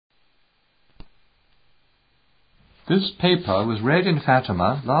This paper was read in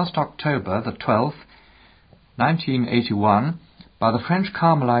Fatima last October the 12th, 1981, by the French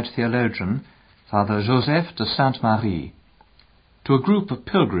Carmelite theologian, Father Joseph de Sainte-Marie, to a group of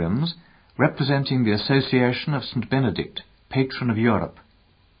pilgrims representing the Association of St. Benedict, patron of Europe.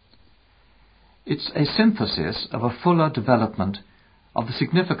 It's a synthesis of a fuller development of the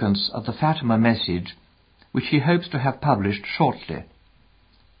significance of the Fatima message, which he hopes to have published shortly.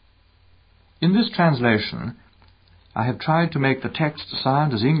 In this translation, I have tried to make the text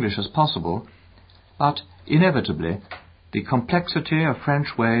sound as English as possible, but inevitably the complexity of French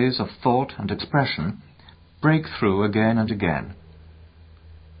ways of thought and expression break through again and again.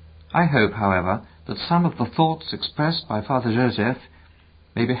 I hope, however, that some of the thoughts expressed by Father Joseph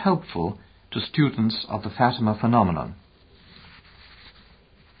may be helpful to students of the Fatima phenomenon.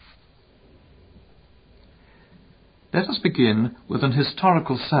 Let us begin with an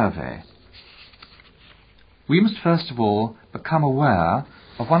historical survey. We must first of all become aware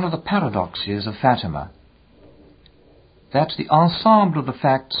of one of the paradoxes of Fatima, that the ensemble of the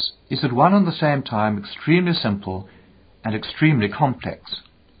facts is at one and the same time extremely simple and extremely complex.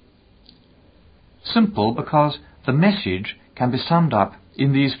 Simple because the message can be summed up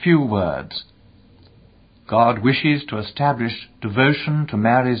in these few words. God wishes to establish devotion to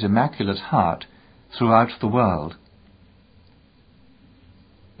Mary's Immaculate Heart throughout the world.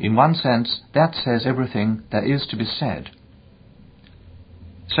 In one sense, that says everything there is to be said.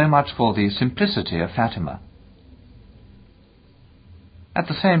 So much for the simplicity of Fatima. At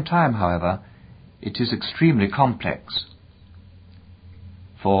the same time, however, it is extremely complex.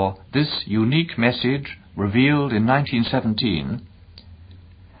 For this unique message, revealed in 1917,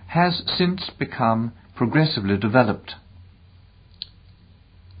 has since become progressively developed.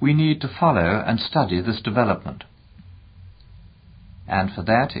 We need to follow and study this development. And for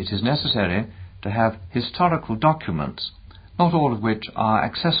that it is necessary to have historical documents, not all of which are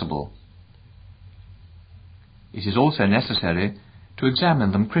accessible. It is also necessary to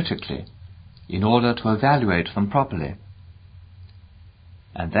examine them critically, in order to evaluate them properly.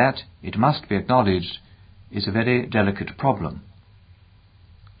 And that, it must be acknowledged, is a very delicate problem.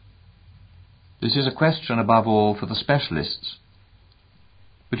 This is a question above all for the specialists,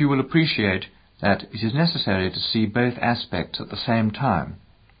 but you will appreciate that it is necessary to see both aspects at the same time.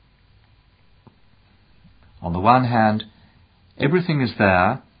 On the one hand, everything is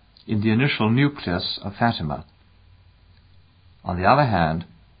there in the initial nucleus of Fatima. On the other hand,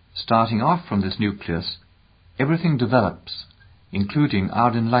 starting off from this nucleus, everything develops, including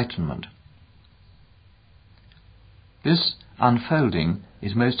our enlightenment. This unfolding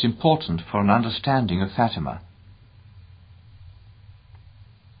is most important for an understanding of Fatima.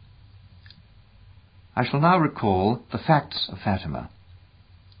 I shall now recall the facts of Fatima.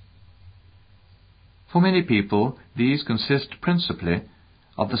 For many people, these consist principally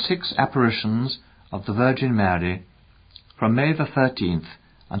of the 6 apparitions of the Virgin Mary from May the 13th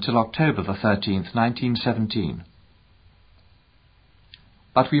until October the 13th, 1917.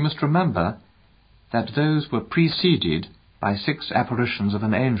 But we must remember that those were preceded by 6 apparitions of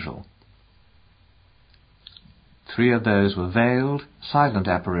an angel. 3 of those were veiled, silent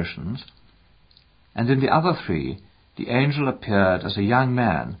apparitions, and in the other 3, the angel appeared as a young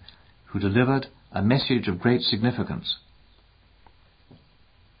man who delivered a message of great significance.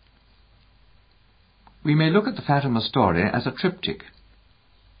 We may look at the Fatima story as a triptych.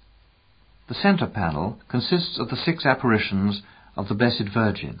 The center panel consists of the 6 apparitions of the Blessed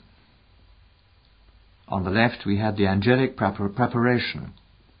Virgin. On the left we had the angelic preparation.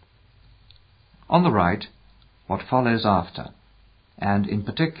 On the right, what follows after, and in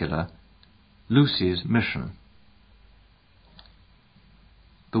particular, Lucy's mission.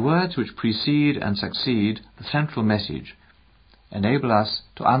 The words which precede and succeed the central message enable us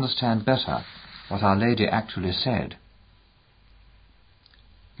to understand better what Our Lady actually said.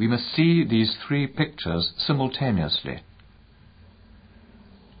 We must see these 3 pictures simultaneously.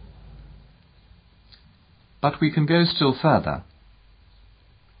 But we can go still further.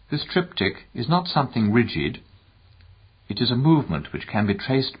 This triptych is not something rigid. It is a movement which can be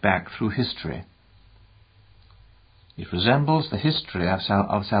traced back through history. It resembles the history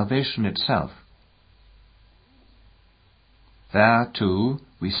of salvation itself. There, too,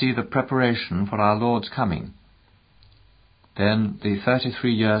 we see the preparation for our Lord's coming, then the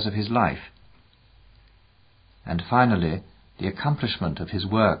 33 years of his life, and finally the accomplishment of his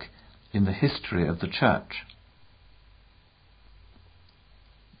work in the history of the Church.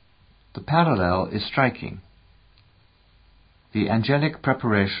 The parallel is striking. The angelic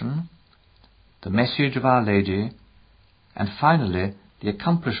preparation, the message of Our Lady, and finally the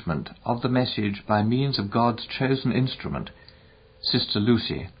accomplishment of the message by means of God's chosen instrument, Sister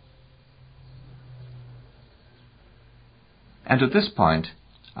Lucy. And at this point,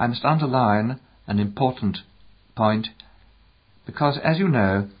 I must underline an important point, because, as you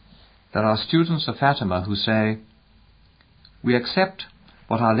know, there are students of Fatima who say, "We accept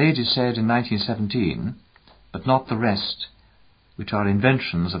what Our Lady said in 1917, but not the rest, which are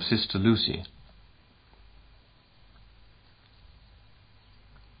inventions of Sister Lucy."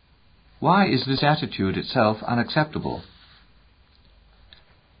 Why is this attitude itself unacceptable?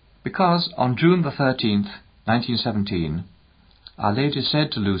 Because on June the 13th, 1917, Our Lady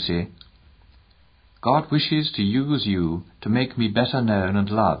said to Lucy, "God wishes to use you to make me better known and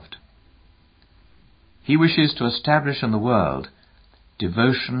loved. He wishes to establish in the world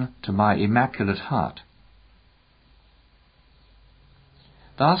devotion to my Immaculate Heart."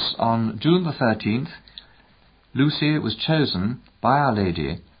 Thus, on June the 13th, Lucy was chosen by Our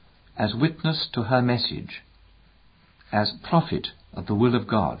Lady as witness to her message, as prophet of the will of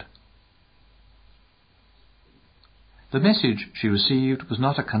God. The message she received was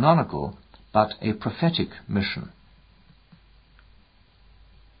not a canonical, but a prophetic mission.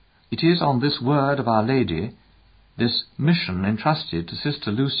 It is on this word of Our Lady, this mission entrusted to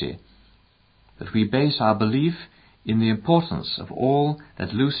Sister Lucy, that we base our belief in the importance of all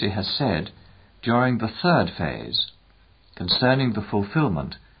that Lucy has said during the third phase, concerning the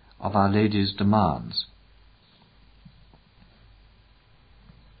fulfillment of Our Lady's demands.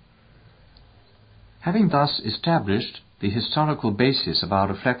 Having thus established the historical basis of our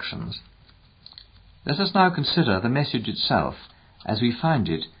reflections, let us now consider the message itself as we find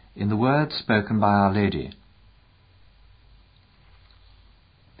it in the words spoken by Our Lady.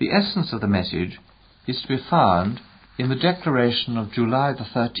 The essence of the message is to be found in the declaration of July the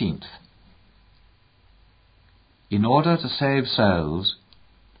 13th. In order to save souls,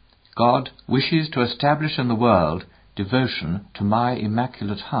 God wishes to establish in the world devotion to my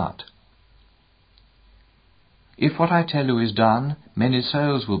Immaculate Heart. If what I tell you is done, many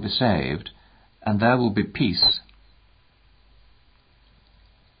souls will be saved, and there will be peace.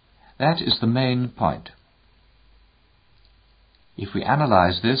 That is the main point. If we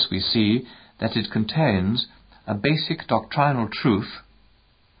analyze this, we see that it contains a basic doctrinal truth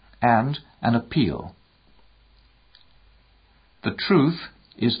and an appeal. The truth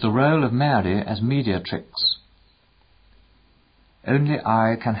is the role of Mary as mediatrix. Only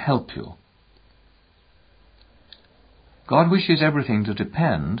I can help you. God wishes everything to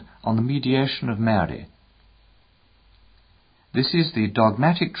depend on the mediation of Mary. This is the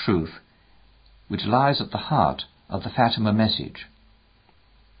dogmatic truth which lies at the heart of the Fatima message.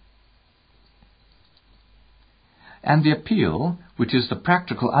 And the appeal, which is the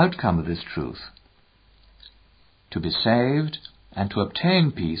practical outcome of this truth. To be saved and to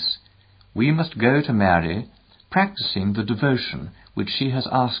obtain peace, we must go to Mary, practicing the devotion which she has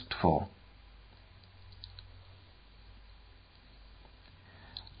asked for.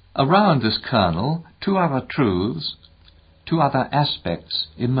 Around this kernel, two other truths, two other aspects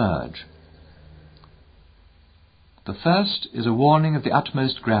emerge. The first is a warning of the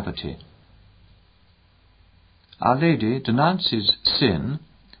utmost gravity. Our Lady denounces sin,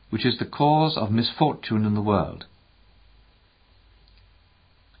 which is the cause of misfortune in the world.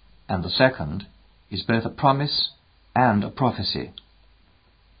 And the second is both a promise and a prophecy.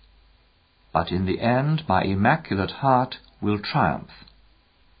 But in the end, my Immaculate Heart will triumph.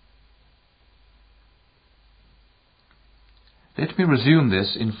 Let me resume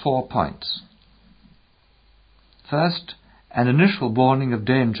this in 4 points. First, an initial warning of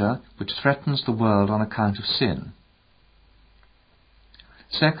danger which threatens the world on account of sin.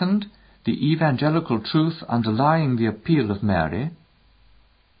 Second, the evangelical truth underlying the appeal of Mary.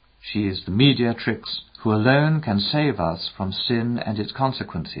 She is the mediatrix who alone can save us from sin and its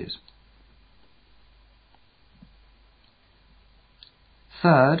consequences.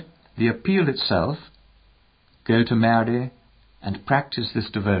 Third, the appeal itself. Go to Mary and practice this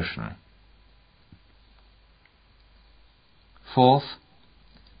devotion. Fourth,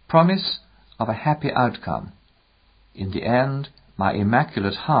 promise of a happy outcome. In the end, my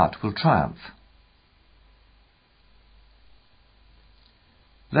Immaculate Heart will triumph.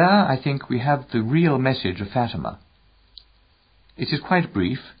 There, I think, we have the real message of Fatima. It is quite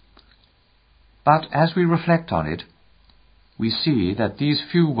brief, but as we reflect on it, we see that these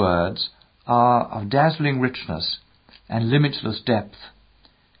few words are of dazzling richness and limitless depth,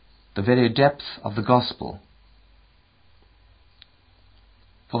 the very depth of the Gospel.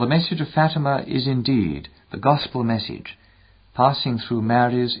 For the message of Fatima is indeed the Gospel message, passing through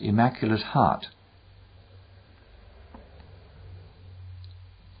Mary's Immaculate Heart.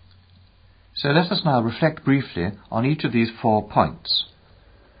 So let us now reflect briefly on each of these 4 points.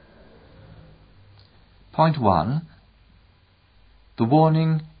 Point 1. The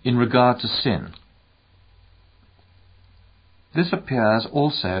warning in regard to sin. This appears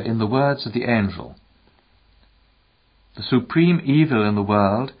also in the words of the angel. The supreme evil in the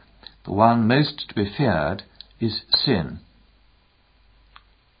world, the one most to be feared, is sin.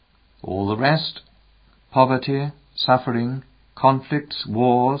 All the rest, poverty, suffering, conflicts,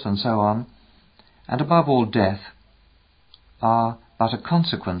 wars, and so on, and above all death, are but a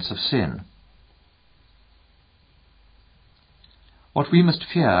consequence of sin. What we must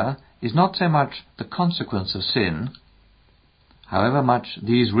fear is not so much the consequence of sin, however much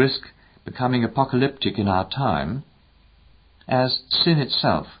these risk becoming apocalyptic in our time, as sin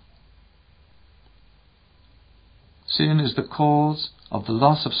itself. Sin is the cause of the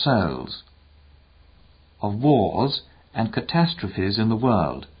loss of souls, of wars and catastrophes in the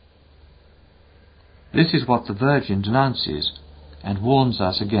world. This is what the Virgin denounces and warns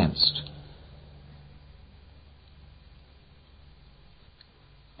us against.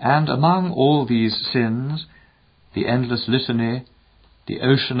 And among all these sins, the endless litany, the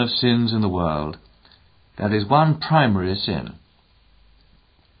ocean of sins in the world, there is one primary sin.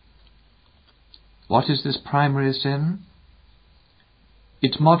 What is this primary sin?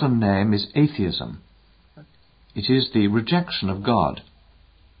 Its modern name is atheism. It is the rejection of God.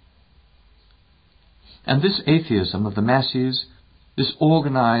 And this atheism of the masses, this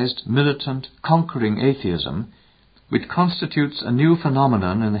organized, militant, conquering atheism, which constitutes a new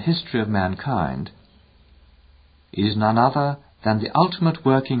phenomenon in the history of mankind, is none other than the ultimate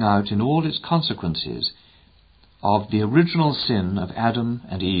working out in all its consequences of the original sin of Adam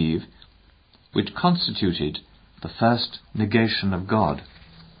and Eve, which constituted the first negation of God.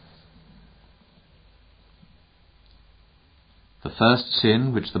 The first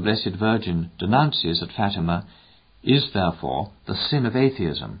sin which the Blessed Virgin denounces at Fatima is therefore the sin of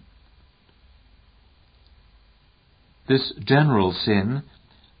atheism. This general sin,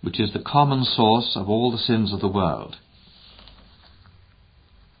 which is the common source of all the sins of the world.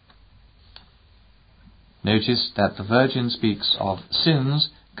 Notice that the Virgin speaks of sins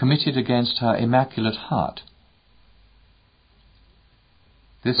committed against her Immaculate Heart.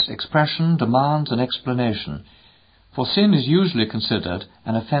 This expression demands an explanation, for sin is usually considered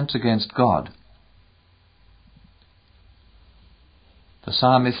an offence against God. The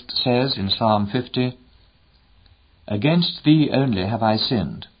psalmist says in Psalm 50, "Against thee only have I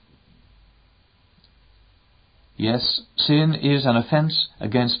sinned." Yes, sin is an offence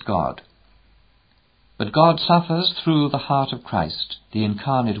against God. But God suffers through the heart of Christ, the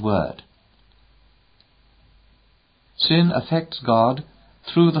incarnate Word. Sin affects God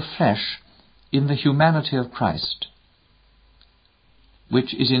through the flesh in the humanity of Christ,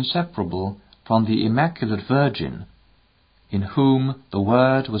 which is inseparable from the Immaculate Virgin, in whom the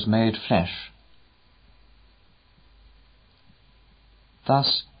Word was made flesh.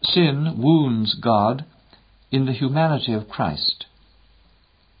 Thus sin wounds God in the humanity of Christ,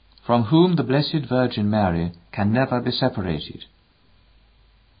 from whom the Blessed Virgin Mary can never be separated.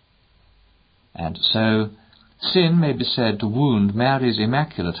 And so sin may be said to wound Mary's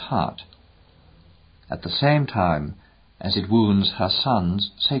Immaculate Heart, at the same time as it wounds her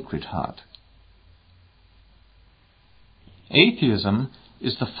Son's Sacred Heart. Atheism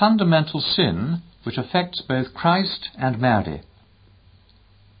is the fundamental sin which affects both Christ and Mary.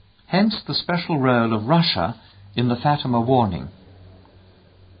 Hence the special role of Russia in the Fatima warning.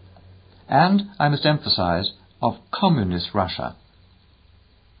 And, I must emphasize, of communist Russia.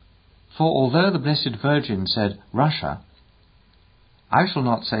 For although the Blessed Virgin said Russia, I shall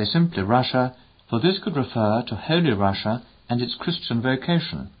not say simply Russia, for this could refer to Holy Russia and its Christian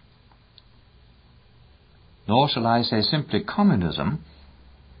vocation. Nor shall I say simply communism,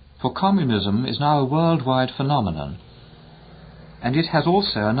 for communism is now a worldwide phenomenon, and it has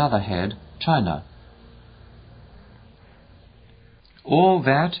also another head, China. All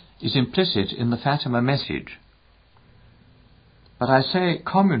that is implicit in the Fatima message. But I say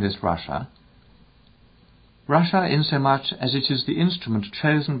communist Russia, Russia insomuch as it is the instrument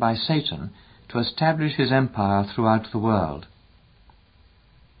chosen by Satan to establish his empire throughout the world.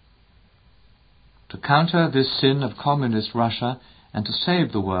 To counter this sin of communist Russia and to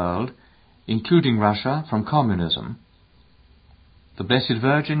save the world, including Russia, from communism, the Blessed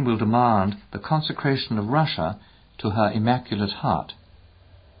Virgin will demand the consecration of Russia to her Immaculate Heart.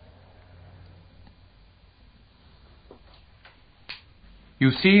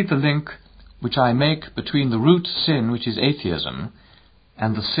 You see the link which I make between the root sin, which is atheism,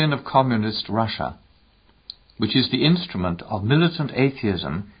 and the sin of communist Russia, which is the instrument of militant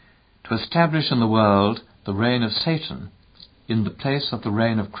atheism to to establish in the world the reign of Satan in the place of the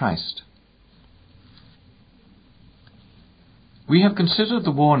reign of Christ. We have considered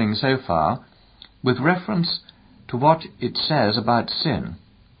the warning so far with reference to what it says about sin.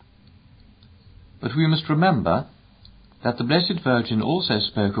 But we must remember that the Blessed Virgin also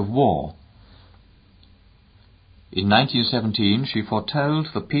spoke of war. In 1917 she foretold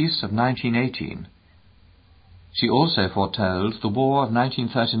the peace of 1918. She also foretold the war of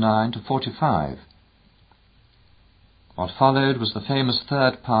 1939 to 45. What followed was the famous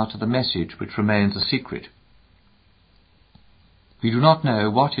third part of the message, which remains a secret. We do not know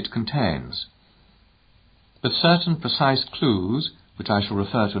what it contains, but certain precise clues, which I shall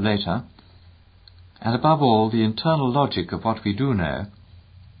refer to later, and above all the internal logic of what we do know,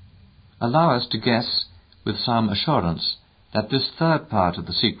 allow us to guess with some assurance that this third part of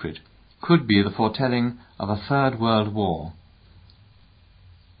the secret could be the foretelling of a third world war,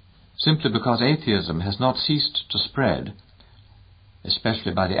 simply because atheism has not ceased to spread,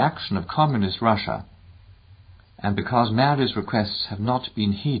 especially by the action of communist Russia, and because Mary's requests have not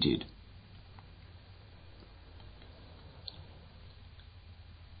been heeded.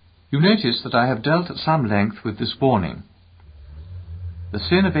 You notice that I have dealt at some length with this warning. The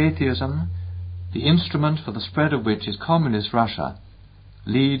sin of atheism, the instrument for the spread of which is communist Russia,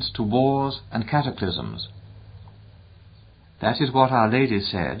 leads to wars and cataclysms. That is what Our Lady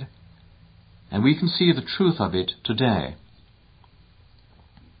said, and we can see the truth of it today.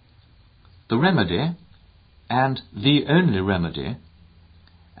 The remedy, and the only remedy,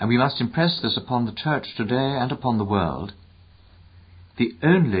 and we must impress this upon the Church today and upon the world, the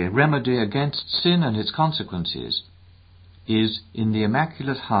only remedy against sin and its consequences is in the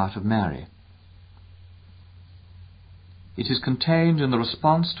Immaculate Heart of Mary. It is contained in the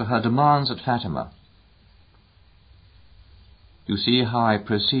response to her demands at Fatima. You see how I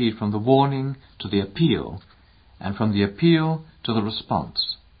proceed from the warning to the appeal, and from the appeal to the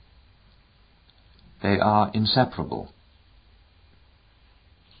response. They are inseparable.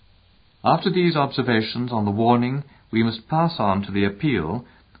 After these observations on the warning, we must pass on to the appeal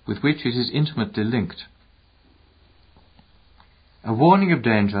with which it is intimately linked. A warning of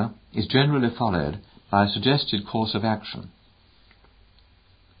danger is generally followed by a suggested course of action.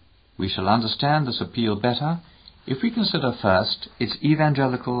 We shall understand this appeal better if we consider first its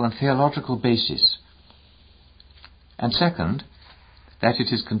evangelical and theological basis, and second, that it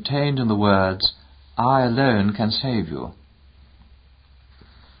is contained in the words, "I alone can save you."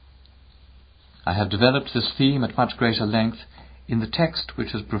 I have developed this theme at much greater length in the text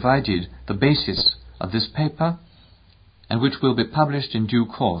which has provided the basis of this paper and which will be published in due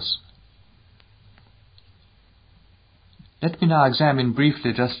course. Let me now examine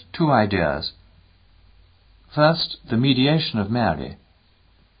briefly just two ideas. First, the mediation of Mary.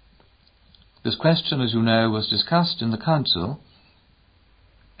 This question, as you know, was discussed in the Council,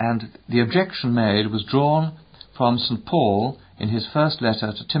 and the objection made was drawn from St. Paul in his first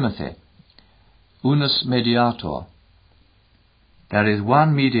letter to Timothy. Unus mediator. There is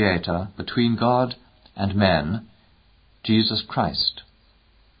one mediator between God and men, Jesus Christ.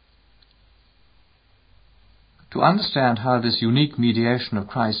 To understand how this unique mediation of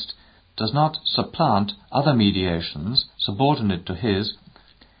Christ does not supplant other mediations subordinate to his,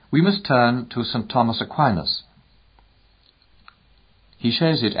 we must turn to St. Thomas Aquinas. He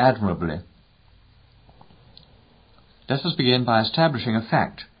shows it admirably. Let us begin by establishing a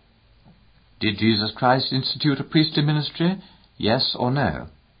fact. Did Jesus Christ institute a priestly ministry? Yes or no?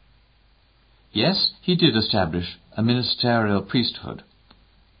 Yes, he did establish a ministerial priesthood.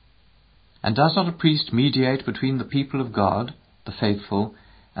 And does not a priest mediate between the people of God, the faithful,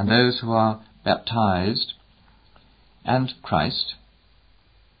 and those who are baptized, and Christ?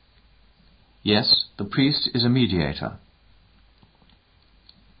 Yes, the priest is a mediator.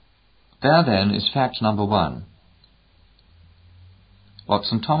 There then is fact number one. What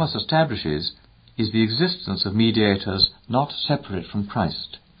St. Thomas establishes is the existence of mediators not separate from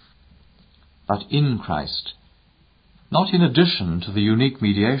Christ, but in Christ, not in addition to the unique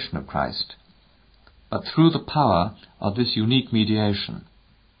mediation of Christ, but through the power of this unique mediation,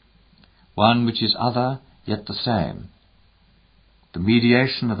 one which is other yet the same, the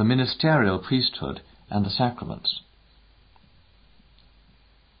mediation of the ministerial priesthood and the sacraments.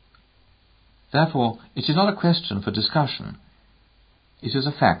 Therefore, it is not a question for discussion. It is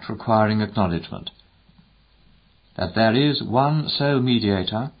a fact requiring acknowledgement, that there is one sole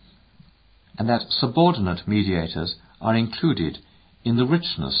mediator, and that subordinate mediators are included in the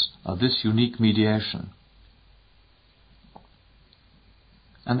richness of this unique mediation.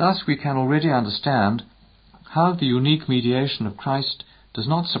 And thus we can already understand how the unique mediation of Christ does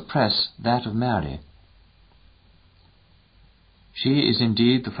not suppress that of Mary. She is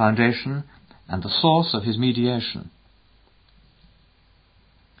indeed the foundation and the source of his mediation.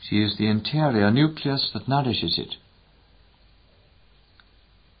 She is the interior nucleus that nourishes it.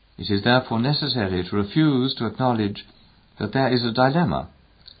 It is therefore necessary to refuse to acknowledge that there is a dilemma,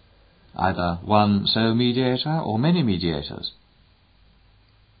 either one sole mediator or many mediators.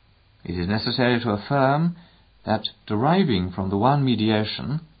 It is necessary to affirm that, deriving from the one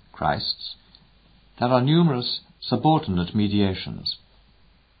mediation, Christ's, there are numerous subordinate mediations.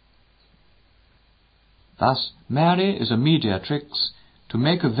 Thus, Mary is a mediatrix to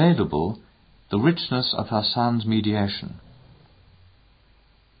make available the richness of her Son's mediation.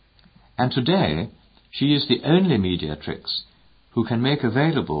 And today, she is the only mediatrix who can make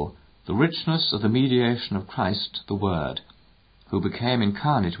available the richness of the mediation of Christ, the Word, who became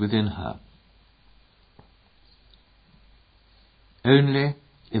incarnate within her. Only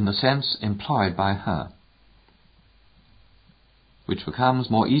in the sense employed by her, which becomes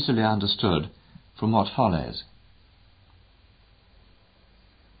more easily understood from what follows.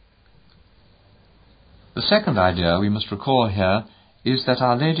 The second idea we must recall here is that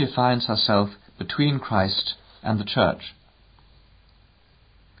Our Lady finds herself between Christ and the Church.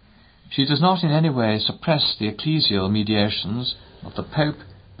 She does not in any way suppress the ecclesial mediations of the Pope,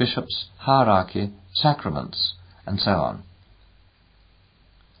 bishops, hierarchy, sacraments, and so on.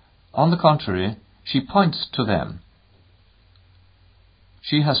 On the contrary, she points to them.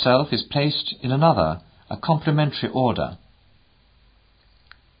 She herself is placed in another, a complementary order,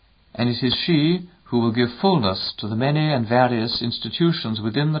 and it is she who will give fullness to the many and various institutions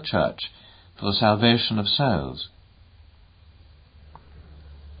within the Church for the salvation of souls.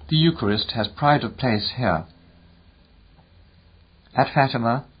 The Eucharist has pride of place here. At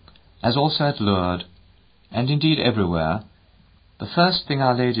Fatima, as also at Lourdes, and indeed everywhere, the first thing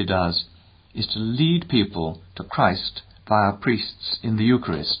Our Lady does is to lead people to Christ via priests in the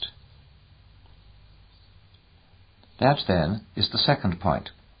Eucharist. That, then, is the second point.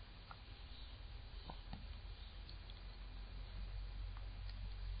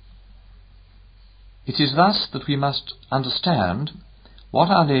 It is thus that we must understand what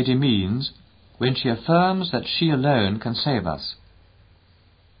Our Lady means when she affirms that she alone can save us.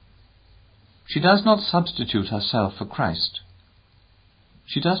 She does not substitute herself for Christ.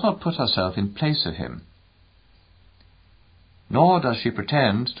 She does not put herself in place of him. Nor does she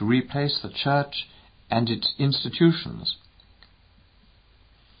pretend to replace the Church and its institutions.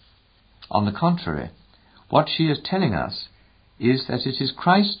 On the contrary, what she is telling us is that it is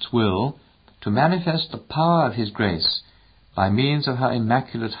Christ's will to manifest the power of his grace by means of her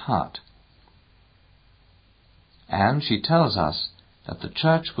Immaculate Heart. And she tells us that the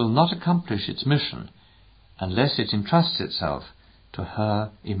Church will not accomplish its mission unless it entrusts itself to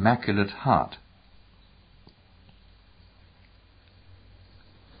her Immaculate Heart.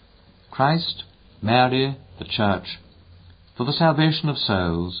 Christ, Mary, the Church, for the salvation of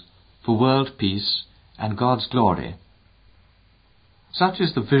souls, for world peace, and God's glory. Such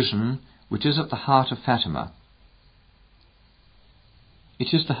is the vision which is at the heart of Fatima. It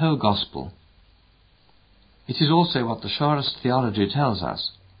is the whole Gospel. It is also what the surest theology tells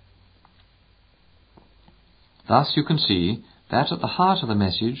us. Thus you can see that at the heart of the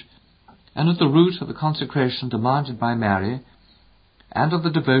message, and at the root of the consecration demanded by Mary, and of the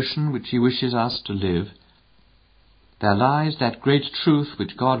devotion which he wishes us to live, there lies that great truth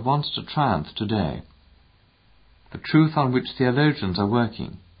which God wants to triumph today, the truth on which theologians are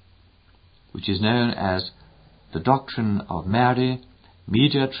working, which is known as the doctrine of Mary,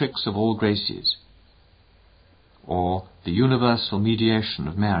 mediatrix of all graces, or the universal mediation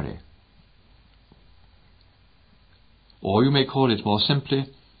of Mary. Or you may call it more simply,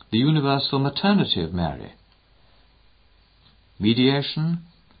 the universal maternity of Mary. Mediation,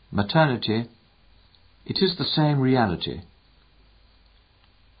 maternity, it is the same reality.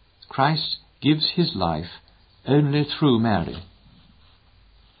 Christ gives his life only through Mary.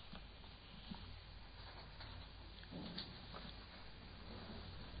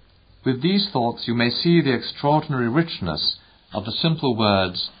 With these thoughts you may see the extraordinary richness of the simple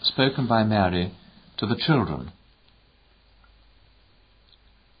words spoken by Mary to the children.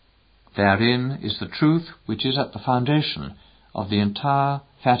 Therein is the truth which is at the foundation of the entire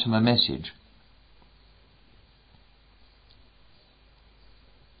Fatima message.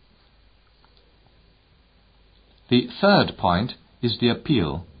 The third point is the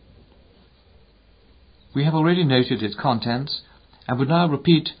appeal. We have already noted its contents and would now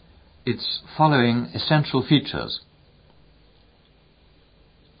repeat its following essential features.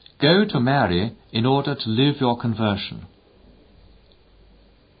 Go to Mary in order to live your conversion.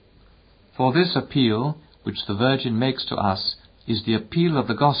 For this appeal, which the Virgin makes to us, is the appeal of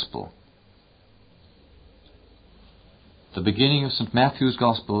the Gospel. The beginning of St. Matthew's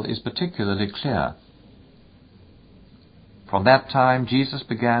Gospel is particularly clear. From that time Jesus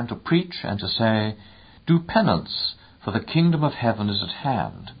began to preach and to say, "Do penance, for the kingdom of heaven is at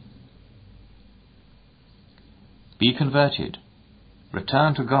hand." Be converted,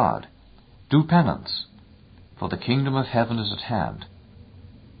 return to God, do penance, for the kingdom of heaven is at hand.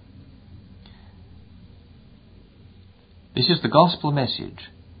 This is the gospel message,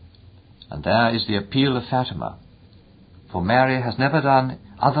 and there is the appeal of Fatima, for Mary has never done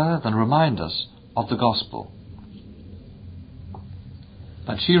other than remind us of the gospel.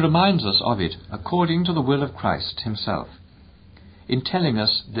 But she reminds us of it according to the will of Christ himself, in telling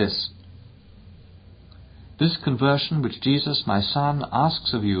us this: "This conversion which Jesus, my Son,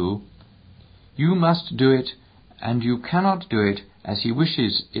 asks of you, you must do it, and you cannot do it as he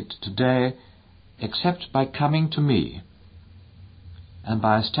wishes it today, except by coming to me, and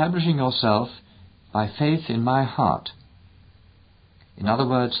by establishing yourself by faith in my heart. In other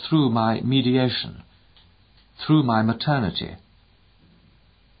words, through my mediation, through my maternity."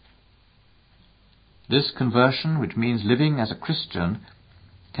 This conversion, which means living as a Christian,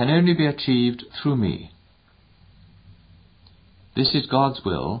 can only be achieved through me. This is God's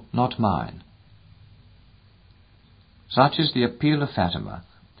will, not mine. Such is the appeal of Fatima,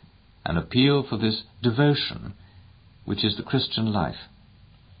 an appeal for this devotion, which is the Christian life.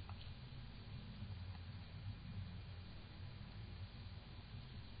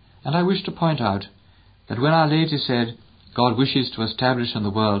 And I wish to point out that when Our Lady said, "God wishes to establish in the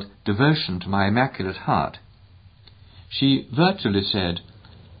world devotion to my Immaculate Heart," she virtually said,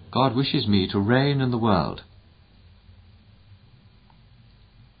 "God wishes me to reign in the world."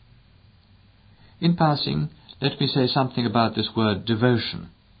 In passing, let me say something about this word devotion.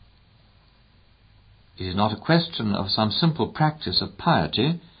 It is not a question of some simple practice of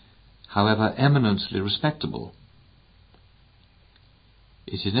piety, however eminently respectable.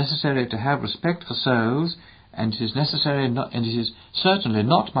 It is necessary to have respect for souls, and it is certainly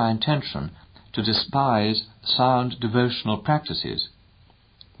not my intention to despise sound devotional practices,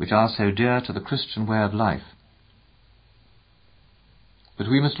 which are so dear to the Christian way of life. But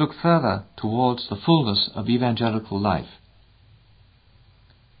we must look further towards the fullness of evangelical life.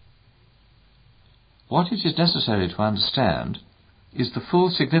 What it is necessary to understand is the full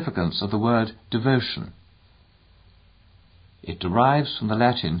significance of the word devotion. It derives from the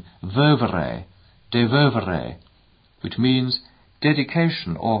Latin vovere, devovere, which means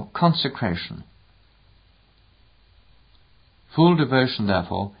dedication or consecration. Full devotion,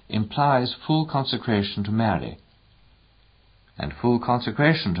 therefore, implies full consecration to Mary, and full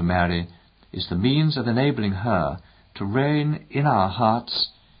consecration to Mary is the means of enabling her to reign in our hearts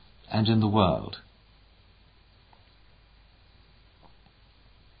and in the world.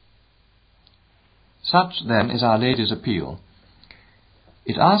 Such, then, is Our Lady's appeal.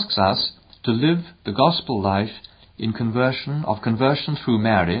 It asks us to live the gospel life in conversion through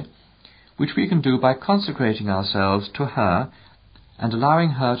Mary, which we can do by consecrating ourselves to her and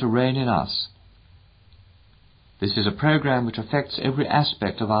allowing her to reign in us. This is a program which affects every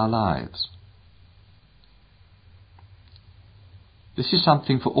aspect of our lives. This is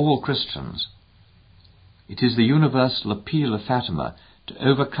something for all Christians. It is the universal appeal of Fatima to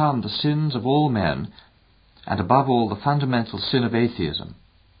overcome the sins of all men, and above all the fundamental sin of atheism.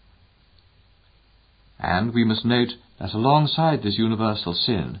 And we must note that alongside this universal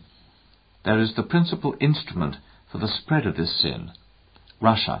sin, there is the principal instrument for the spread of this sin,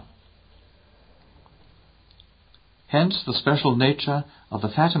 Russia. Hence the special nature of the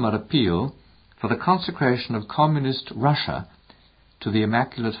Fatima appeal for the consecration of communist Russia to the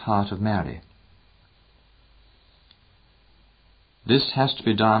Immaculate Heart of Mary. This has to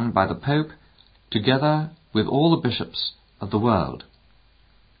be done by the Pope together with all the bishops of the world.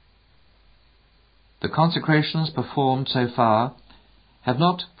 The consecrations performed so far have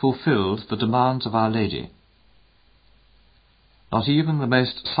not fulfilled the demands of Our Lady. Not even the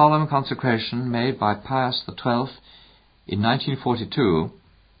most solemn consecration made by Pius XII in 1942,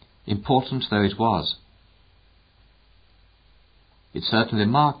 important though it was. It certainly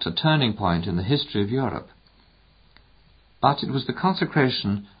marked a turning point in the history of Europe. But it was the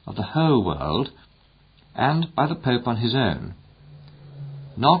consecration of the whole world, and by the Pope on his own,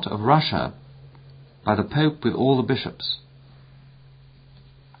 not of Russia, by the Pope with all the bishops.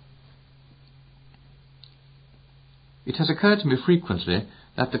 It has occurred to me frequently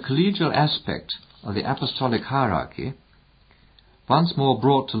that the collegial aspect of the apostolic hierarchy, once more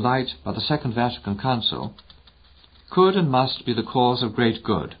brought to light by the Second Vatican Council, could and must be the cause of great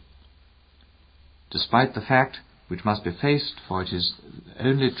good. despite the fact which must be faced, for it is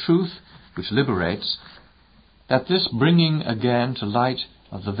only truth which liberates, that this bringing again to light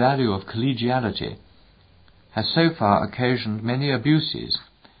of the value of collegiality has so far occasioned many abuses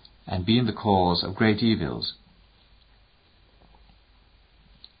and been the cause of great evils.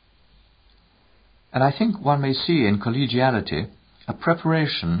 And I think one may see in collegiality a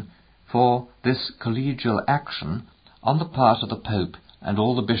preparation for this collegial action on the part of the Pope and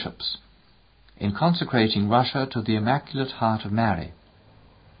all the bishops, in consecrating Russia to the Immaculate Heart of Mary.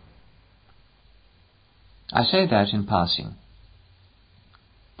 I say that in passing.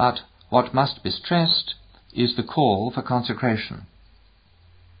 But what must be stressed is the call for consecration.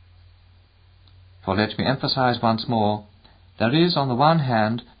 For let me emphasize once more, there is on the one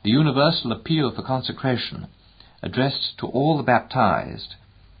hand the universal appeal for consecration addressed to all the baptized,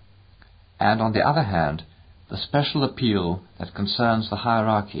 and on the other hand the special appeal that concerns the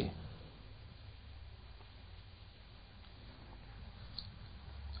hierarchy.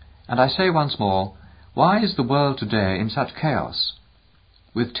 And I say once more, why is the world today in such chaos,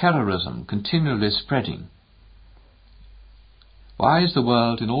 with terrorism continually spreading? Why is the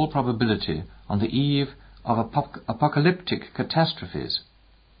world in all probability on the eve of apocalyptic catastrophes?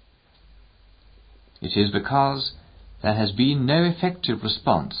 It is because there has been no effective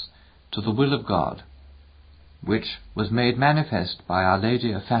response to the will of God, which was made manifest by Our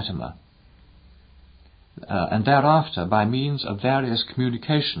Lady of Fatima, and thereafter by means of various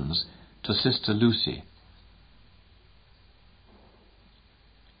communications to Sister Lucy.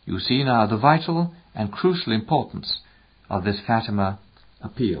 You see now the vital and crucial importance of this Fatima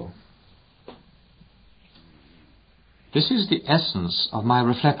appeal. This is the essence of my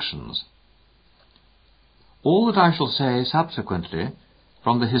reflections. All that I shall say subsequently,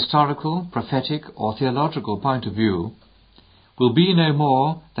 from the historical, prophetic, or theological point of view, will be no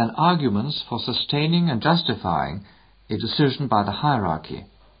more than arguments for sustaining and justifying a decision by the hierarchy,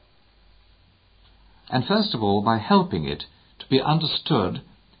 and first of all by helping it to be understood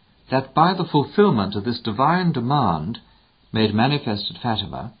that by the fulfillment of this divine demand made manifest at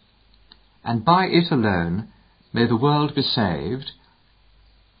Fatima, and by it alone may the world be saved,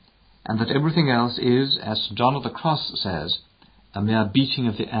 and that everything else is, as St. John of the Cross says, a mere beating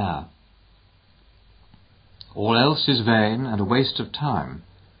of the air. All else is vain and a waste of time.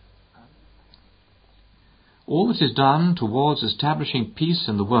 All that is done towards establishing peace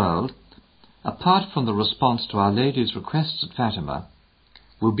in the world, apart from the response to Our Lady's requests at Fatima,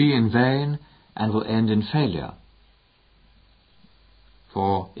 will be in vain and will end in failure.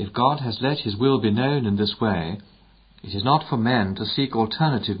 For if God has let His will be known in this way, it is not for men to seek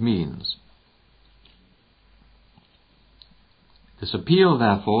alternative means. This appeal,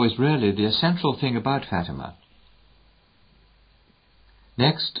 therefore, is really the essential thing about Fatima.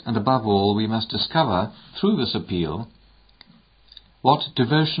 Next, and above all, we must discover, through this appeal, what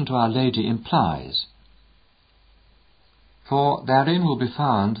devotion to Our Lady implies. For therein will be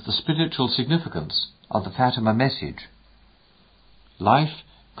found the spiritual significance of the Fatima message. Life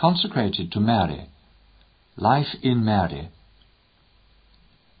consecrated to Mary, life in Mary.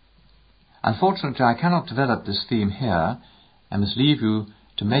 Unfortunately, I cannot develop this theme here, and must leave you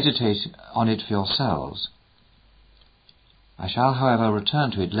to meditate on it for yourselves. I shall, however,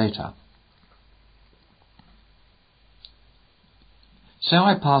 return to it later. So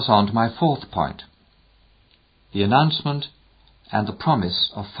I pass on to my fourth point, the announcement and the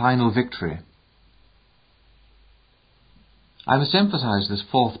promise of final victory. I must emphasize this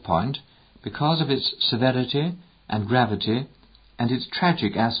fourth point because of its severity and gravity and its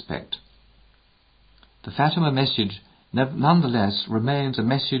tragic aspect. The Fatima message nonetheless remains a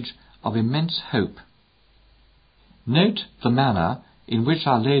message of immense hope. Note the manner in which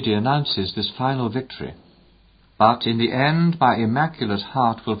Our Lady announces this final victory. But in the end my Immaculate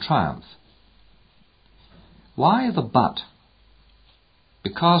Heart will triumph. Why the but?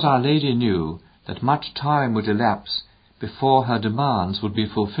 Because Our Lady knew that much time would elapse before her demands would be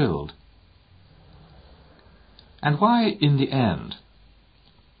fulfilled. And why in the end?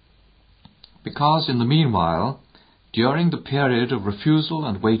 Because in the meanwhile, during the period of refusal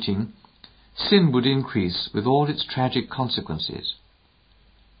and waiting, sin would increase with all its tragic consequences.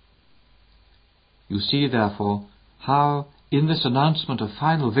 You see, therefore, how in this announcement of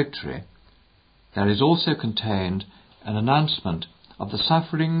final victory there is also contained an announcement of the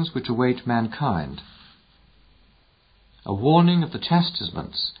sufferings which await mankind, a warning of the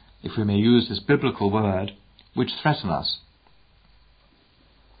chastisements, if we may use this biblical word, which threaten us.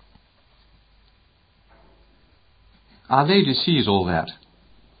 Our Lady sees all that.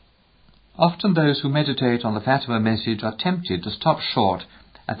 Often those who meditate on the Fatima message are tempted to stop short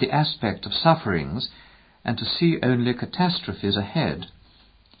at the aspect of sufferings and to see only catastrophes ahead,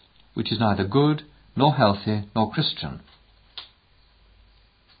 which is neither good, nor healthy, nor Christian.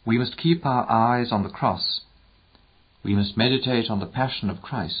 We must keep our eyes on the cross. We must meditate on the passion of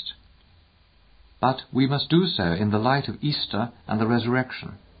Christ. But we must do so in the light of Easter and the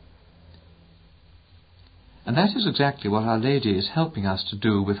resurrection. And that is exactly what Our Lady is helping us to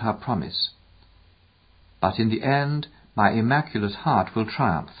do with her promise. But in the end, my Immaculate Heart will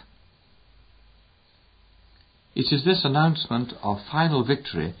triumph. It is this announcement of final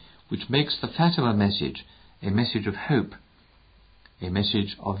victory which makes the Fatima message a message of hope, a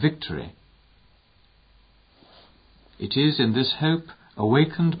message of victory. It is in this hope,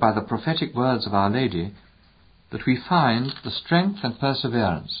 awakened by the prophetic words of Our Lady, that we find the strength and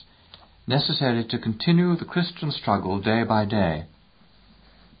perseverance necessary to continue the Christian struggle day by day.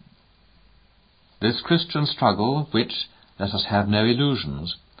 This Christian struggle, which, let us have no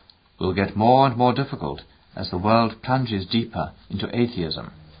illusions, will get more and more difficult as the world plunges deeper into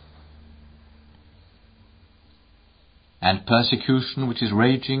atheism. And persecution, which is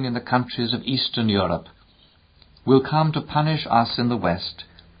raging in the countries of Eastern Europe, will come to punish us in the West,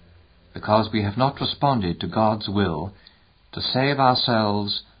 because we have not responded to God's will to save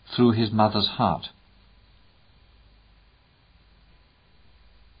ourselves through His Mother's heart.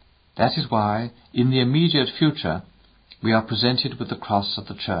 That is why, in the immediate future, we are presented with the cross of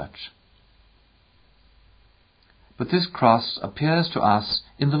the Church. But this cross appears to us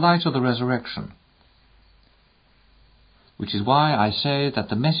in the light of the resurrection, which is why I say that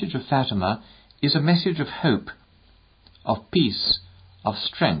the message of Fatima is a message of hope, of peace, of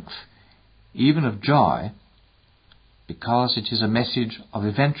strength, even of joy, because it is a message of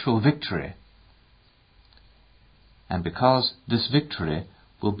eventual victory, and because this victory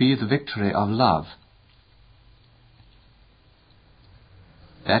will be the victory of love.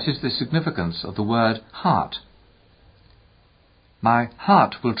 That is the significance of the word heart. My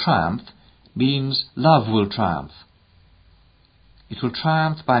heart will triumph means love will triumph. It will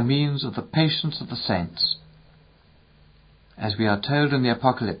triumph by means of the patience of the saints, as we are told in the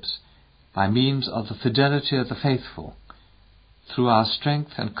Apocalypse, by means of the fidelity of the faithful, through our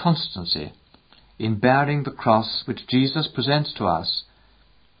strength and constancy in bearing the cross which Jesus presents to us,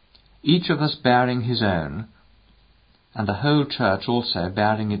 each of us bearing his own, and the whole Church also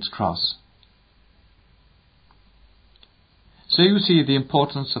bearing its cross. So you see the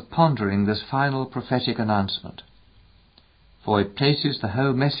importance of pondering this final prophetic announcement, for it places the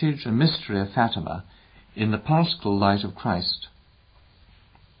whole message and mystery of Fatima in the paschal light of Christ.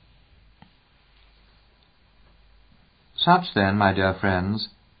 Such then, my dear friends,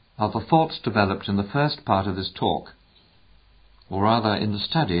 are the thoughts developed in the first part of this talk, or rather in the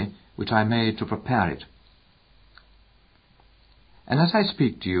study which I made to prepare it. And as I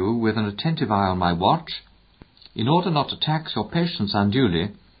speak to you with an attentive eye on my watch, in order not to tax your patience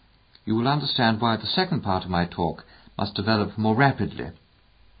unduly, you will understand why the second part of my talk must develop more rapidly.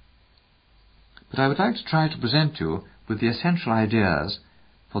 But I would like to try to present you with the essential ideas,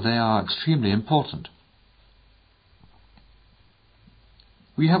 for they are extremely important.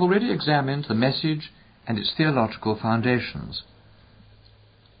 We have already examined the message and its theological foundations.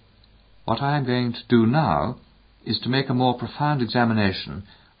 What I am going to do now is to make a more profound examination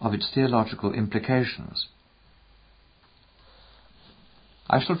of its theological implications.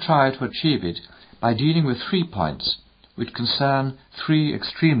 I shall try to achieve it by dealing with 3 points which concern 3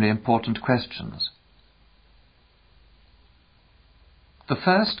 extremely important questions. The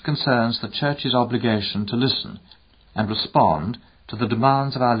first concerns the Church's obligation to listen and respond to the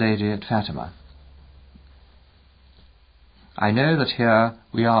demands of Our Lady at Fatima. I know that here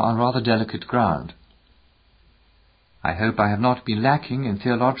we are on rather delicate ground. I hope I have not been lacking in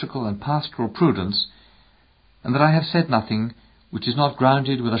theological and pastoral prudence, and that I have said nothing which is not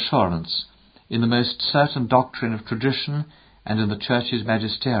grounded with assurance in the most certain doctrine of tradition and in the Church's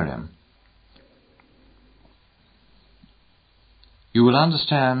magisterium. You will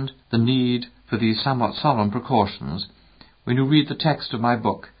understand the need for these somewhat solemn precautions when you read the text of my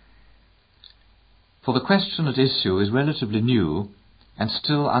book, for the question at issue is relatively new and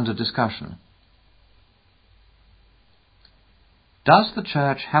still under discussion. Does the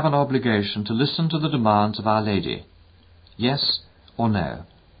Church have an obligation to listen to the demands of Our Lady? Yes or no?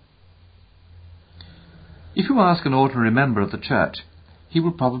 If you ask an ordinary member of the Church, he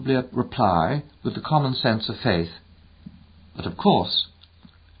will probably reply with the common sense of faith, but of course,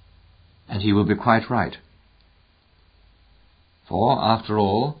 and he will be quite right. For, after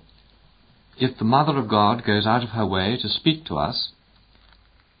all, if the Mother of God goes out of her way to speak to us,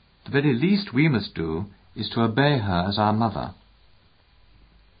 the very least we must do is to obey her as our Mother.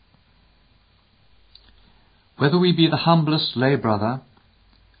 Whether we be the humblest lay brother,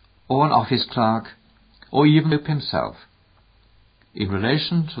 or an office clerk, or even Pope himself, in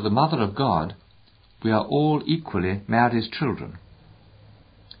relation to the Mother of God, we are all equally Mary's children,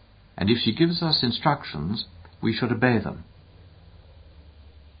 and if she gives us instructions, we should obey them.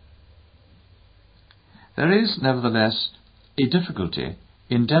 There is, nevertheless, a difficulty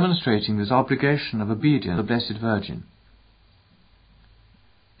in demonstrating this obligation of obedience to the Blessed Virgin.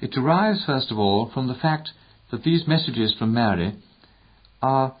 It derives, first of all, from the fact that these messages from Mary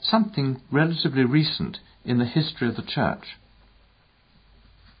are something relatively recent in the history of the Church.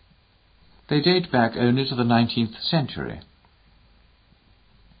 They date back only to the 19th century.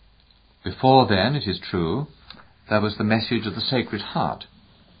 Before then, it is true, there was the message of the Sacred Heart.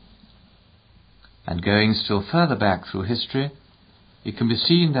 And going still further back through history, it can be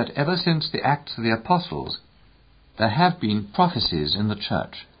seen that ever since the Acts of the Apostles, there have been prophecies in the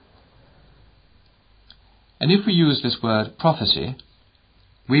Church. And if we use this word prophecy,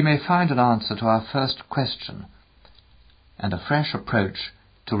 we may find an answer to our first question and a fresh approach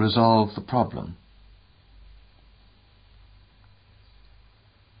to resolve the problem.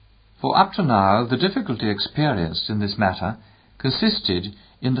 For up to now, the difficulty experienced in this matter consisted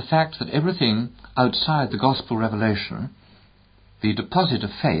in the fact that everything outside the gospel revelation, the deposit of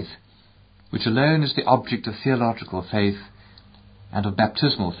faith, which alone is the object of theological faith and of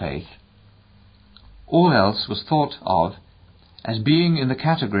baptismal faith, all else was thought of as being in the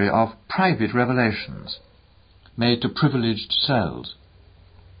category of private revelations made to privileged souls.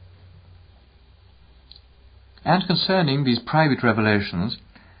 And concerning these private revelations,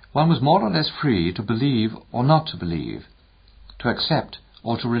 one was more or less free to believe or not to believe, to accept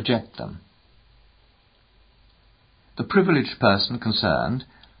or to reject them. The privileged person concerned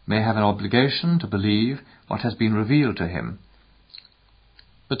may have an obligation to believe what has been revealed to him,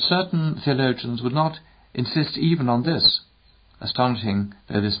 but certain theologians would not insist even on this, astonishing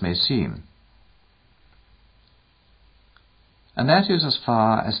though this may seem. And that is as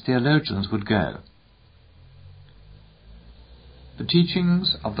far as theologians would go. The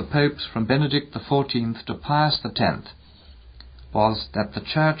teachings of the popes from Benedict XIV to Pius X was that the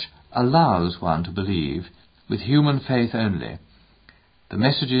Church allows one to believe, with human faith only, the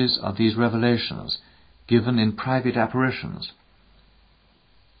messages of these revelations given in private apparitions.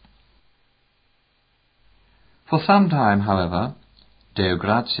 For some time, however, Deo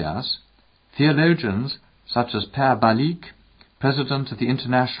gratias, theologians such as Père Balic, president of the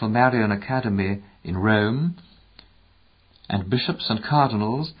International Marian Academy in Rome, and bishops and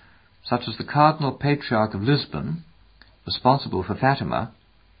cardinals such as the Cardinal Patriarch of Lisbon, responsible for Fatima,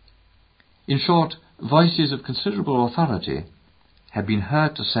 in short, voices of considerable authority, have been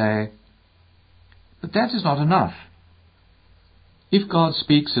heard to say, "But that is not enough. If God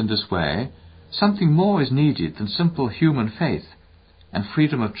speaks in this way, something more is needed than simple human faith and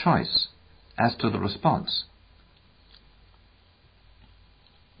freedom of choice as to the response."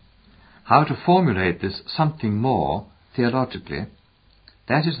 How to formulate this something more theologically,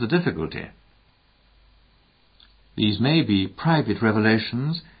 that is the difficulty. These may be private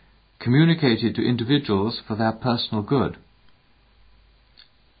revelations communicated to individuals for their personal good,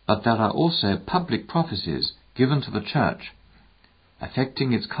 but there are also public prophecies given to the Church,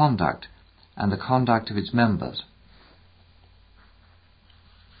 affecting its conduct and the conduct of its members.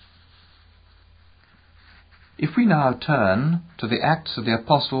 If we now turn to the Acts of the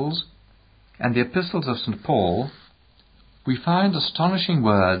Apostles and the Epistles of St. Paul, we find astonishing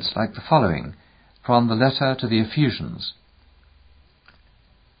words like the following from the letter to the Ephesians,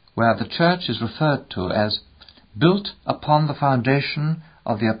 where the Church is referred to as built upon the foundation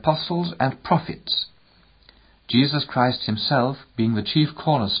of the Apostles and Prophets, Jesus Christ himself being the chief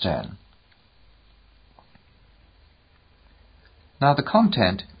cornerstone. Now the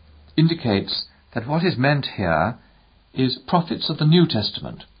content indicates that what is meant here is prophets of the New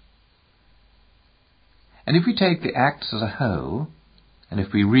Testament. And if we take the Acts as a whole, and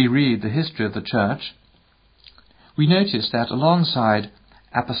if we reread the history of the Church, we notice that alongside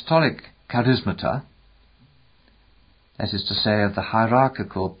apostolic charismata, that is to say of the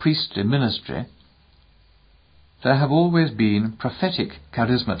hierarchical priestly ministry, there have always been prophetic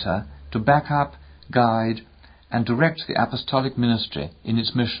charismata to back up, guide, and direct the apostolic ministry in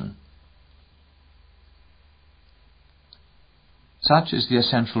its mission. Such is the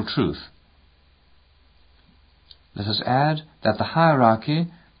essential truth. Let us add that the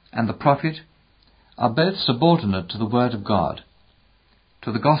hierarchy and the prophet are both subordinate to the Word of God,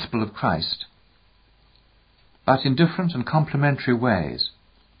 to the gospel of Christ, but in different and complementary ways.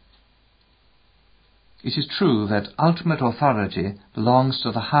 It is true that ultimate authority belongs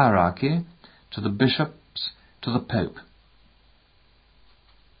to the hierarchy, to the bishops, to the Pope.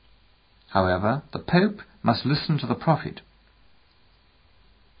 However, the Pope must listen to the prophet.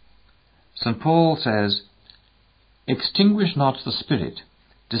 St. Paul says, "Extinguish not the spirit,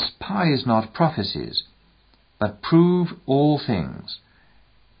 despise not prophecies, but prove all things.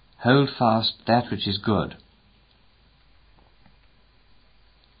 Hold fast that which is good."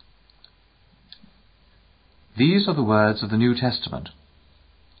 These are the words of the New Testament.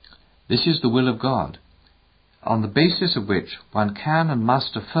 This is the will of God, on the basis of which one can and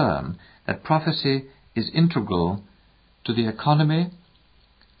must affirm that prophecy is integral to the economy,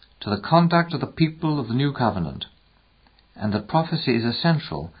 to the conduct of the people of the New Covenant, and that prophecy is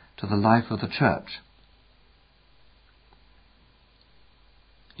essential to the life of the Church.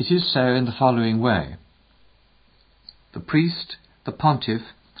 It is so in the following way. The priest, the pontiff,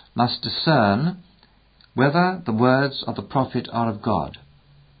 must discern whether the words of the prophet are of God.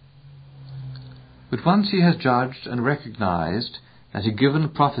 But once he has judged and recognized that a given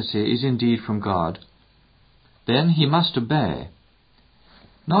prophecy is indeed from God, then he must obey,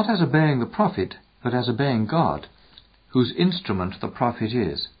 not as obeying the prophet, but as obeying God, whose instrument the prophet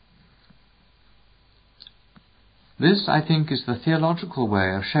is. This, I think, is the theological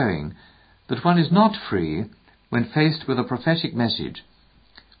way of showing that one is not free when faced with a prophetic message,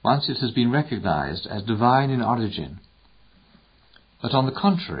 once it has been recognized as divine in origin, but on the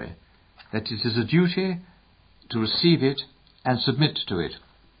contrary, that it is a duty to receive it and submit to it.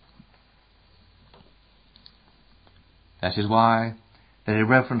 That is why, very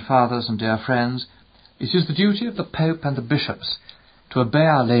reverend fathers and dear friends, it is the duty of the Pope and the bishops to obey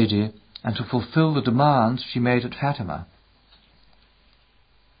Our Lady and to fulfill the demands she made at Fatima.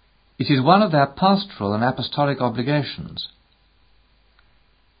 It is one of their pastoral and apostolic obligations.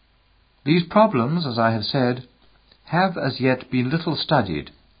 These problems, as I have said, have as yet been little studied.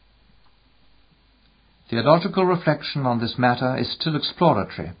 Theological reflection on this matter is still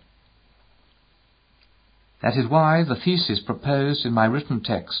exploratory. That is why the thesis proposed in my written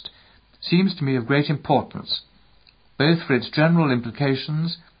text seems to me of great importance, both for its general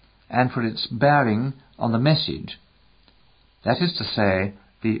implications and for its bearing on the message, that is to say,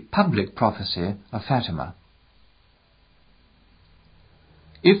 the public prophecy of Fatima.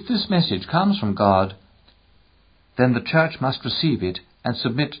 If this message comes from God, then the Church must receive it and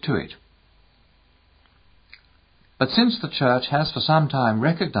submit to it. But since the Church has for some time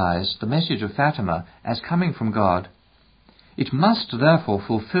recognized the message of Fatima as coming from God, it must therefore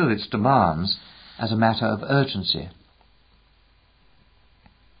fulfill its demands as a matter of urgency.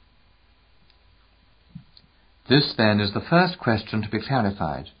 This, then, is the first question to be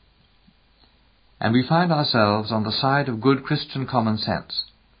clarified, and we find ourselves on the side of good Christian common sense.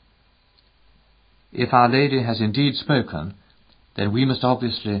 If Our Lady has indeed spoken, then we must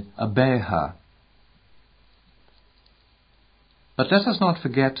obviously obey her. But let us not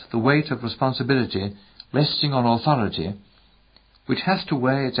forget the weight of responsibility resting on authority, which has to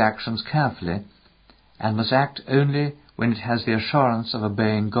weigh its actions carefully and must act only when it has the assurance of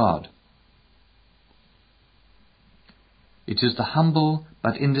obeying God. It is the humble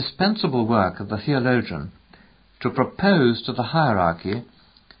but indispensable work of the theologian to propose to the hierarchy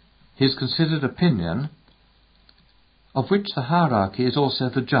his considered opinion, of which the hierarchy is also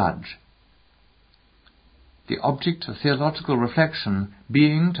the judge. The object of theological reflection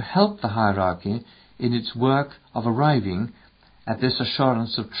being to help the hierarchy in its work of arriving at this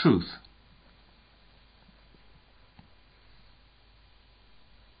assurance of truth.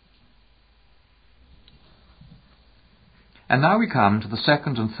 And now we come to the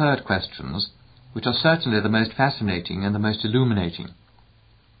second and third questions, which are certainly the most fascinating and the most illuminating.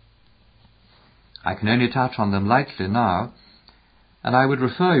 I can only touch on them lightly now, and I would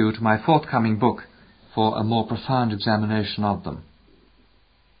refer you to my forthcoming book for a more profound examination of them.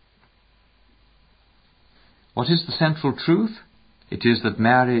 What is the central truth? It is that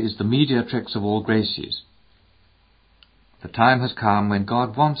Mary is the mediatrix of all graces. The time has come when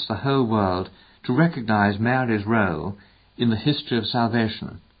God wants the whole world to recognize Mary's role in the history of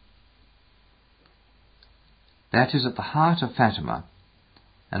salvation. That is at the heart of Fatima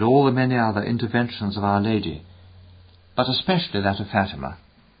and all the many other interventions of Our Lady, but especially that of Fatima.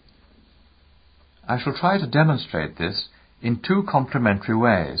 I shall try to demonstrate this in two complementary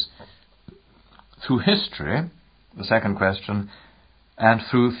ways: through history, the second question, and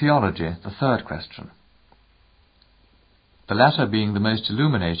through theology, the third question. The latter being the most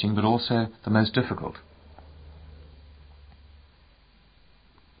illuminating, but also the most difficult.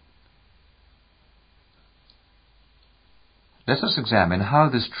 Let us examine how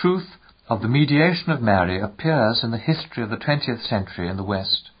this truth of the mediation of Mary appears in the history of the 20th century in the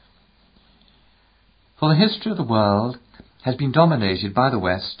West. For the history of the world has been dominated by the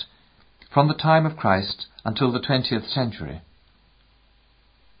West from the time of Christ until the 20th century.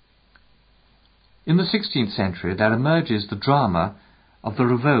 In the 16th century there emerges the drama of the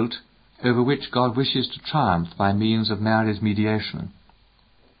revolt over which God wishes to triumph by means of Mary's mediation.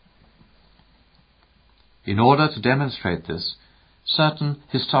 In order to demonstrate this, certain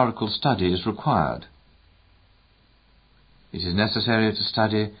historical study is required. It is necessary to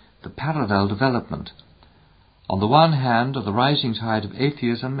study the parallel development, on the one hand, of the rising tide of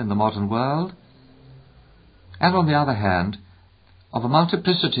atheism in the modern world, and on the other hand, of a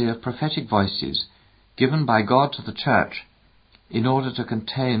multiplicity of prophetic voices given by God to the Church in order to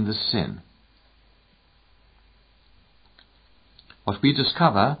contain this sin. What we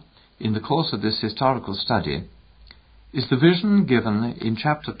discover in the course of this historical study is the vision given in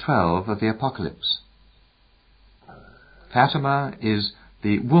chapter 12 of the Apocalypse. Fatima is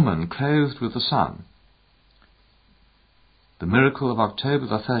the woman clothed with the sun, the miracle of October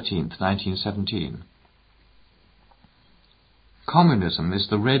the 13th, 1917. Communism is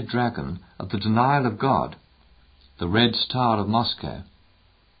the red dragon of the denial of God, the red star of Moscow.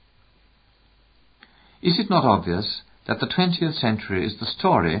 Is it not obvious that the 20th century is the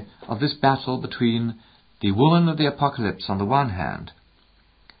story of this battle between the woman of the Apocalypse on the one hand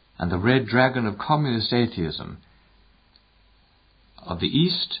and the red dragon of communist atheism of the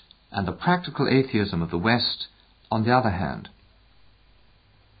East and the practical atheism of the West on the other hand?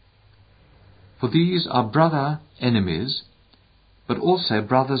 For these are brother enemies, but also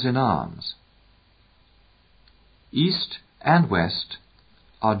brothers in arms. East and West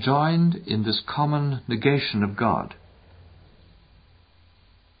are joined in this common negation of God.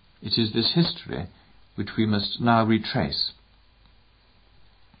 It is this history which we must now retrace.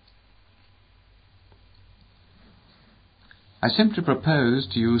 I simply propose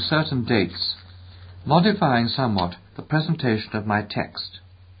to use certain dates, modifying somewhat the presentation of my text.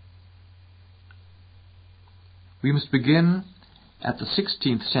 We must begin at the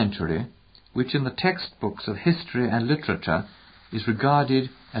 16th century, which in the textbooks of history and literature is regarded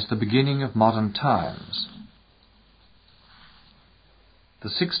as the beginning of modern times. The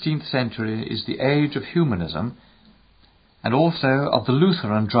 16th century is the age of humanism and also of the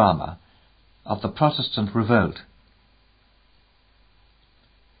Lutheran drama, of the Protestant revolt.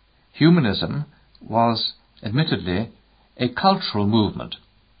 Humanism was, admittedly, a cultural movement,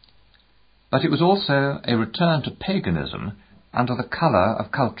 but it was also a return to paganism under the colour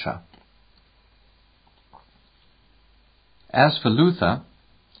of culture. As for Luther,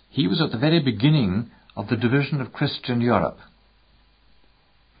 he was at the very beginning of the division of Christian Europe.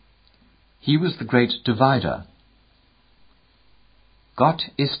 He was the great divider. Gott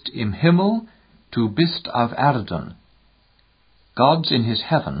ist im Himmel, du bist auf Erden. God's in his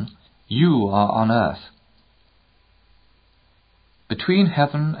heaven, you are on earth. Between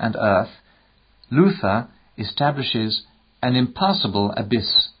heaven and earth, Luther establishes an impassable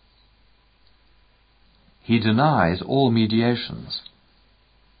abyss. He denies all mediations.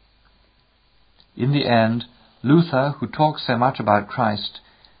 In the end, Luther, who talks so much about Christ,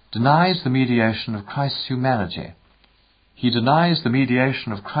 denies the mediation of Christ's humanity. He denies the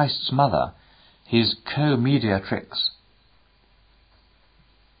mediation of Christ's mother, his co-mediatrix.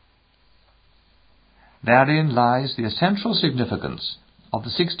 Therein lies the essential significance of the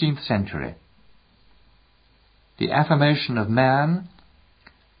 16th century. The affirmation of man,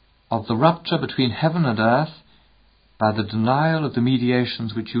 of the rupture between heaven and earth, by the denial of the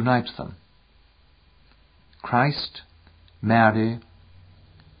mediations which unite them. Christ, Mary,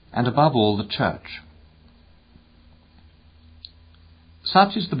 and above all the Church.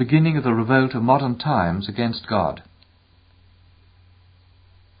 Such is the beginning of the revolt of modern times against God.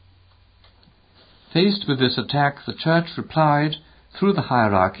 Faced with this attack, the Church replied through the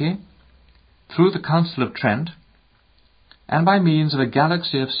hierarchy, through the Council of Trent, and by means of a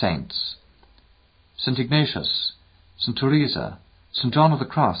galaxy of saints, St. Ignatius, St. Teresa, St. John of the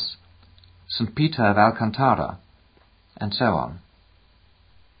Cross, St. Peter of Alcantara, and so on.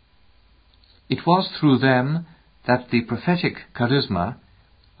 It was through them that the prophetic charisma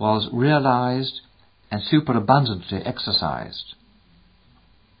was realized and superabundantly exercised.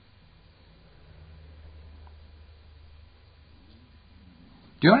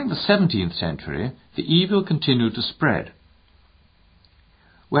 During the 17th century, the evil continued to spread.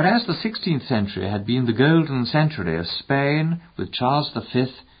 Whereas the 16th century had been the golden century of Spain with Charles V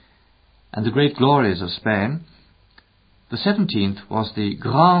and the great glories of Spain, the 17th was the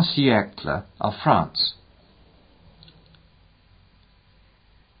grand siècle of France.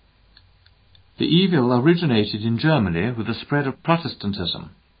 The evil originated in Germany with the spread of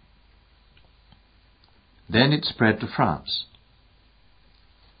Protestantism. Then it spread to France.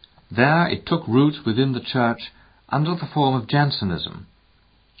 There it took root within the Church under the form of Jansenism,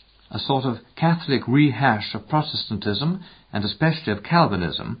 a sort of Catholic rehash of Protestantism and especially of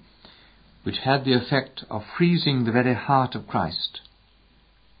Calvinism, which had the effect of freezing the very heart of Christ.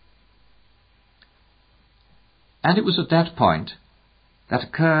 And it was at that point that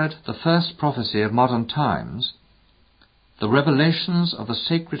occurred the first prophecy of modern times, the revelations of the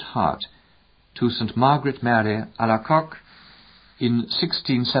Sacred Heart to St. Margaret Mary Alacoque in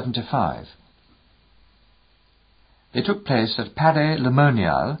 1675. They took place at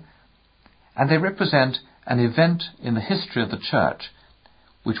Paray-le-Monial, and they represent an event in the history of the Church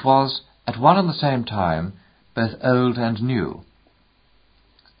which was at one and the same time both old and new.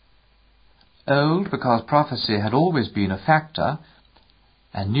 Old because prophecy had always been a factor,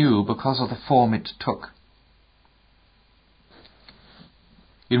 and new because of the form it took.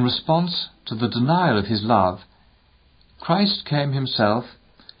 In response to the denial of his love, Christ came himself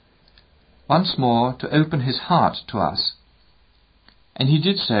once more to open his heart to us, and he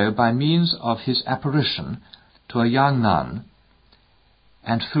did so by means of his apparition to a young nun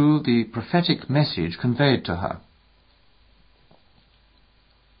and through the prophetic message conveyed to her.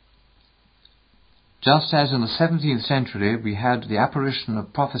 Just as in the 17th century we had the apparition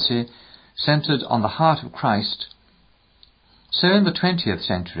of prophecy centered on the heart of Christ, so in the 20th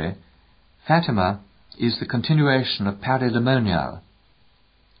century Fatima is the continuation of Paray-le-Monial.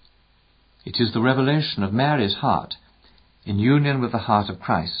 It is the revelation of Mary's heart in union with the heart of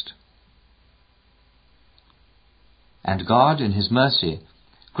Christ. And God, in his mercy,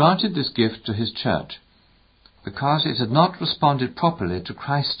 granted this gift to his Church, because it had not responded properly to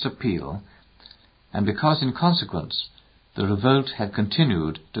Christ's appeal, and because in consequence the revolt had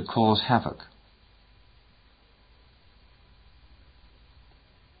continued to cause havoc.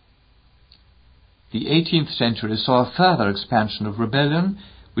 The 18th century saw a further expansion of rebellion,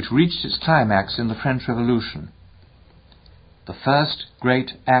 which reached its climax in the French Revolution, the first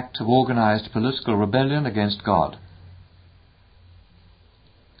great act of organized political rebellion against God.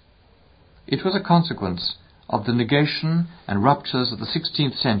 It was a consequence of the negation and ruptures of the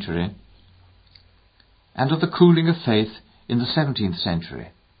 16th century and of the cooling of faith in the 17th century,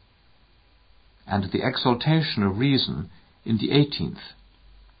 and the exaltation of reason in the 18th,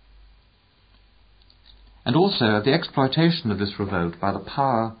 and also the exploitation of this revolt by the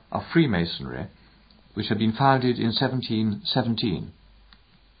power of Freemasonry, which had been founded in 1717.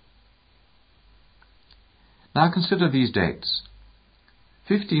 Now consider these dates.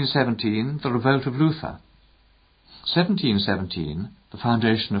 1517, the revolt of Luther. 1717, the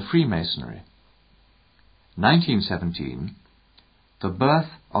foundation of Freemasonry. 1917, the birth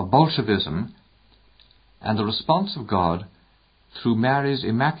of Bolshevism and the response of God through Mary's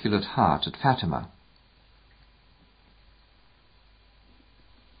Immaculate Heart at Fatima.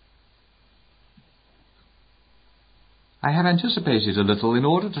 I have anticipated a little in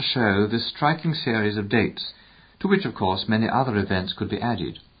order to show this striking series of dates, to which of course many other events could be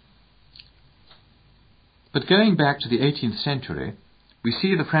added. But going back to the 18th century, we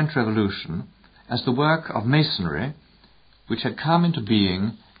see the French Revolution as the work of Masonry, which had come into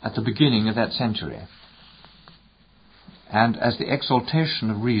being at the beginning of that century, and as the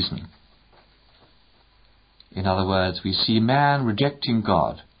exaltation of reason. In other words, we see man rejecting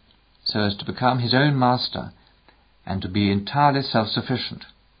God so as to become his own master and to be entirely self-sufficient.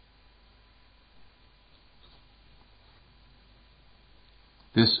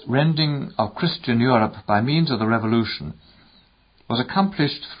 This rending of Christian Europe by means of the Revolution was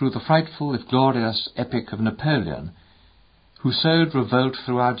accomplished through the frightful if glorious epic of Napoleon, who sowed revolt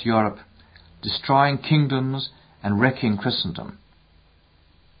throughout Europe, destroying kingdoms and wrecking Christendom.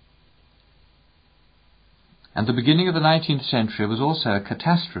 And the beginning of the 19th century was also a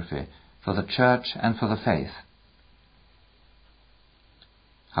catastrophe for the Church and for the faith.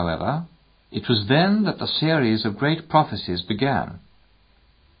 However, it was then that the series of great prophecies began.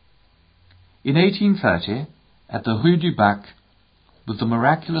 In 1830, at the Rue du Bac, with the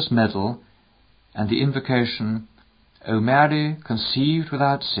miraculous medal and the invocation, O Mary, conceived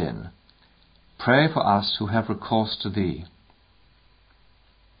without sin, pray for us who have recourse to thee.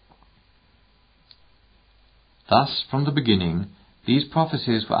 Thus, from the beginning, these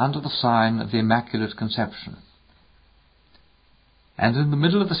prophecies were under the sign of the Immaculate Conception. And in the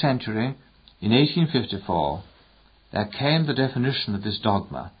middle of the century, in 1854, there came the definition of this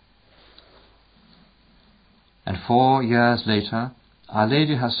dogma. And 4 years later, Our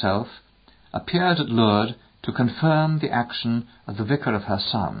Lady herself appeared at Lourdes to confirm the action of the vicar of her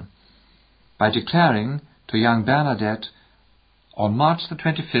son, by declaring to young Bernadette on March the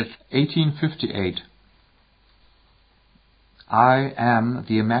 25th, 1858, I am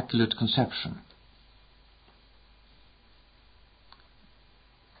the Immaculate Conception.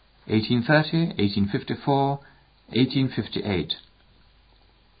 1830, 1854, 1858.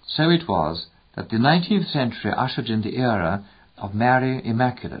 So it was that the 19th century ushered in the era of Mary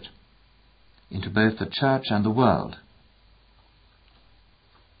Immaculate into both the Church and the world.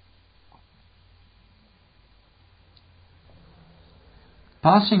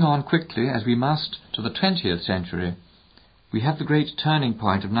 Passing on quickly, as we must, to the 20th century, we have the great turning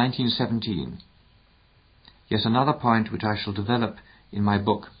point of 1917. Yet another point which I shall develop in my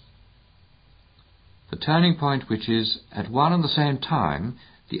book. The turning point which is, at one and the same time,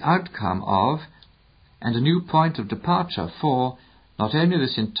 the outcome of, and a new point of departure for, not only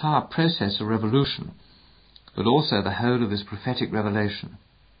this entire process of revolution, but also the whole of this prophetic revelation.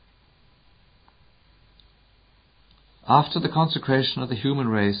 After the consecration of the human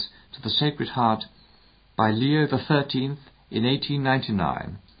race to the Sacred Heart by Leo XIII in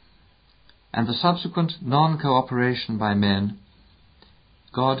 1899, and the subsequent non-cooperation by men,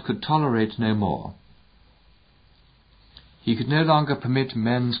 God could tolerate no more. He could no longer permit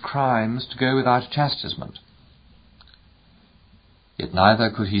men's crimes to go without chastisement. Yet neither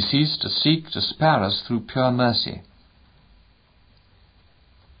could he cease to seek to spare us through pure mercy.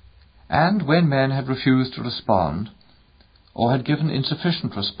 And when men had refused to respond, or had given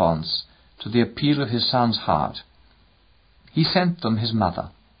insufficient response to the appeal of his Son's heart, he sent them his mother.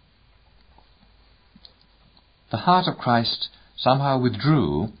 The heart of Christ somehow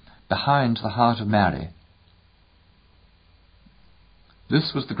withdrew behind the heart of Mary.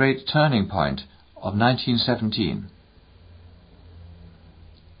 This was the great turning point of 1917.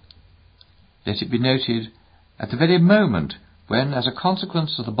 Let it be noted, at the very moment when, as a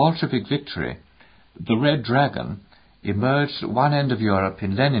consequence of the Bolshevik victory, the Red Dragon emerged at one end of Europe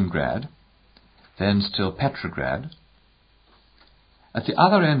in Leningrad, then still Petrograd, at the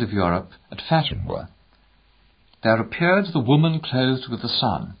other end of Europe at Fatima, there appeared the woman clothed with the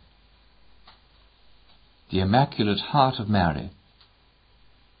sun, the Immaculate Heart of Mary.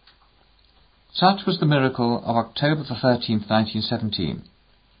 Such was the miracle of October the 13th, 1917.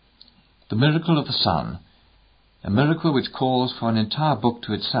 The miracle of the sun, a miracle which calls for an entire book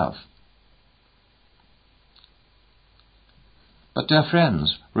to itself. But, dear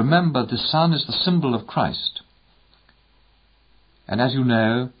friends, remember the sun is the symbol of Christ. And as you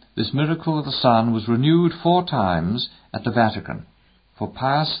know, this miracle of the sun was renewed 4 times at the Vatican for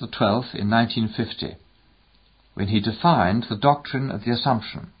Pius XII in 1950, when he defined the doctrine of the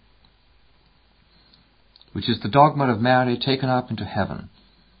Assumption, which is the dogma of Mary taken up into heaven,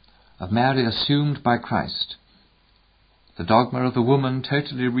 of Mary assumed by Christ, the dogma of the woman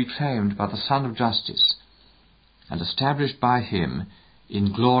totally reclaimed by the Son of Justice, and established by him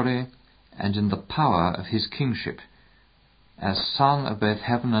in glory and in the power of his kingship, as Son of both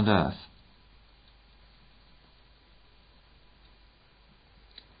heaven and earth.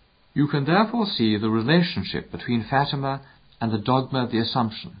 You can therefore see the relationship between Fatima and the dogma of the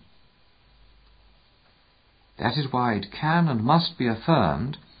Assumption. That is why it can and must be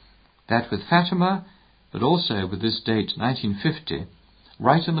affirmed that with Fatima, but also with this date 1950,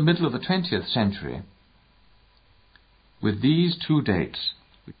 right in the middle of the 20th century, with these 2 dates,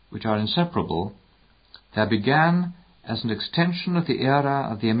 which are inseparable, there began, as an extension of the era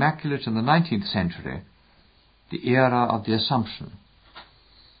of the Immaculate in the 19th century, the era of the Assumption,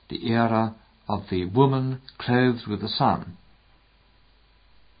 the era of the woman clothed with the sun.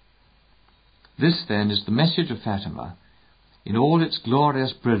 This, then, is the message of Fatima, in all its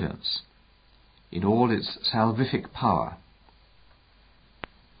glorious brilliance, in all its salvific power.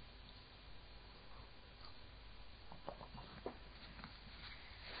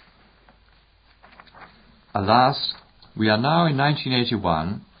 Alas, we are now in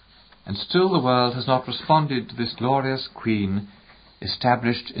 1981, and still the world has not responded to this glorious Queen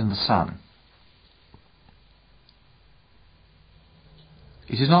established in the sun.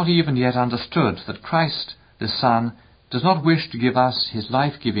 It is not even yet understood that Christ, the Son, does not wish to give us his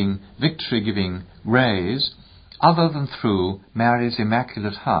life-giving, victory-giving rays other than through Mary's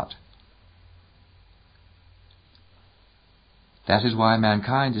Immaculate Heart. That is why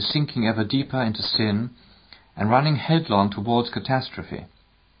mankind is sinking ever deeper into sin and running headlong towards catastrophe.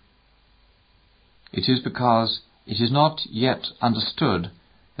 It is because it is not yet understood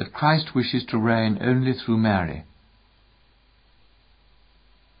that Christ wishes to reign only through Mary.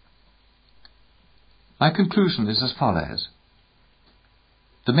 My conclusion is as follows.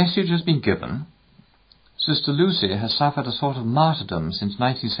 The message has been given. Sister Lucy has suffered a sort of martyrdom since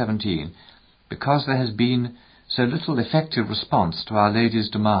 1917 because there has been so little effective response to Our Lady's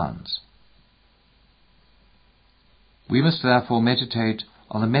demands. We must therefore meditate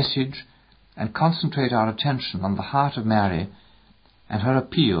on the message and concentrate our attention on the heart of Mary and her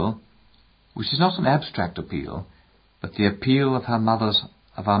appeal, which is not an abstract appeal, but the appeal of our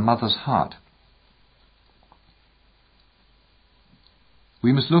mother's heart.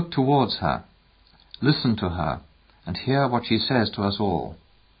 We must look towards her, listen to her, and hear what she says to us all.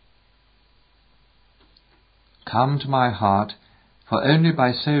 Come to my heart, for only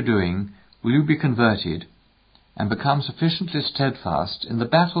by so doing will you be converted and become sufficiently steadfast in the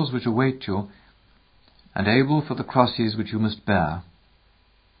battles which await you and able for the crosses which you must bear.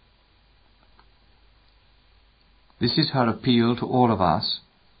 This is her appeal to all of us,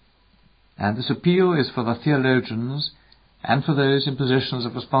 and this appeal is for the theologians and for those in positions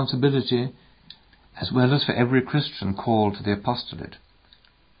of responsibility, as well as for every Christian called to the apostolate.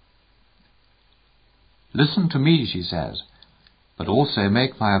 Listen to me, she says, but also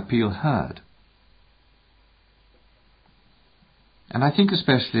make my appeal heard. And I think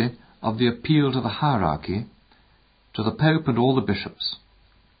especially of the appeal to the hierarchy, to the Pope and all the bishops.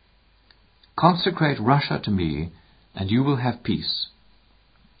 Consecrate Russia to me, and you will have peace.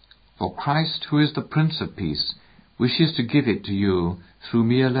 For Christ, who is the Prince of Peace, wishes to give it to you through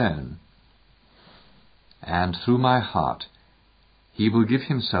me alone. And through my heart, he will give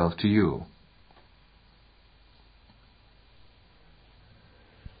himself to you.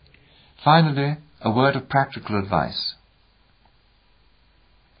 Finally, a word of practical advice.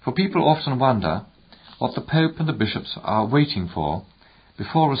 For people often wonder what the Pope and the bishops are waiting for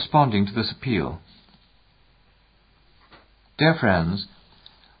before responding to this appeal. Dear friends,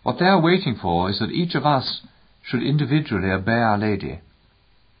 what they are waiting for is that each of us should individually obey Our Lady.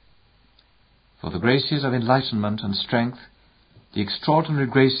 For the graces of enlightenment and strength, the extraordinary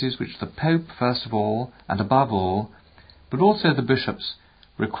graces which the Pope first of all and above all, but also the bishops,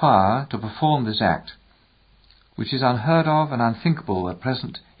 require to perform this act, which is unheard of and unthinkable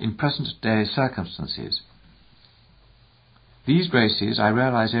in present-day circumstances. These graces, I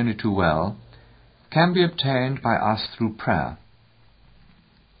realize only too well, can be obtained by us through prayer.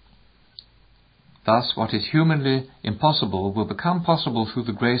 Thus, what is humanly impossible will become possible through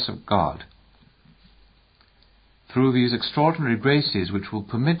the grace of God. Through these extraordinary graces which will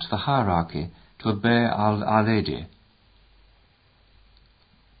permit the hierarchy to obey Our Lady.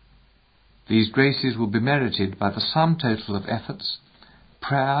 These graces will be merited by the sum total of efforts,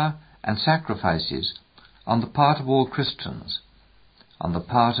 prayer and sacrifices on the part of all Christians, on the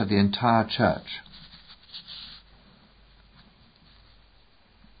part of the entire Church.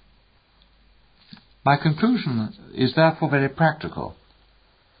 My conclusion is therefore very practical.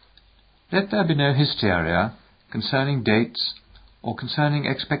 Let there be no hysteria concerning dates or concerning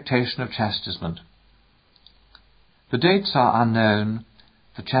expectation of chastisement. The dates are unknown,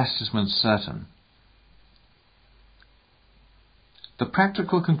 the chastisement certain. The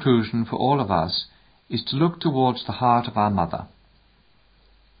practical conclusion for all of us is to look towards the heart of our Mother.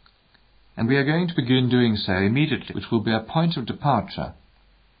 And we are going to begin doing so immediately, which will be a point of departure.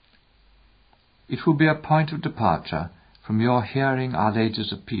 It will be a point of departure from your hearing Our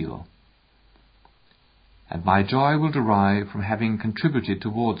Lady's appeal. And my joy will derive from having contributed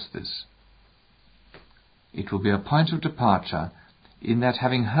towards this. It will be a point of departure in that,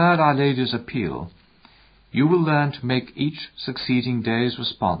 having heard Our Lady's appeal, you will learn to make each succeeding day's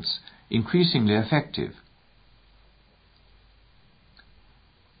response increasingly effective.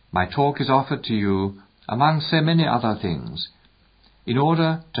 My talk is offered to you, among so many other things, in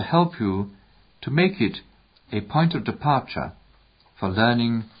order to help you to make it a point of departure for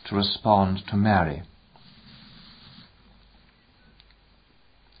learning to respond to Mary.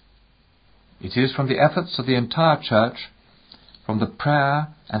 It is from the efforts of the entire Church, from the prayer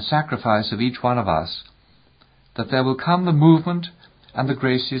and sacrifice of each one of us, that there will come the movement and the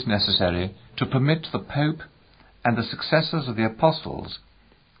graces necessary to permit the Pope and the successors of the Apostles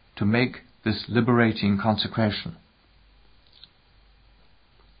to make this liberating consecration.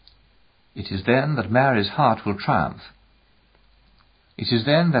 It is then that Mary's heart will triumph. It is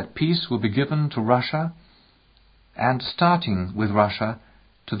then that peace will be given to Russia, and starting with Russia,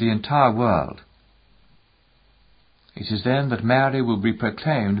 to the entire world. It is then that Mary will be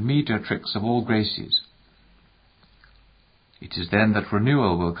proclaimed mediatrix of all graces. It is then that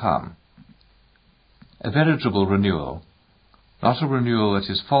renewal will come. A veritable renewal, not a renewal that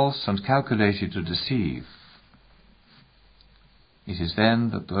is false and calculated to deceive. It is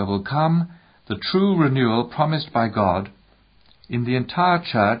then that there will come the true renewal promised by God in the entire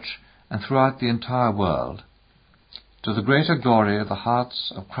Church and throughout the entire world, to the greater glory of the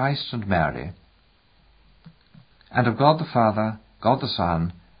hearts of Christ and Mary, and of God the Father, God the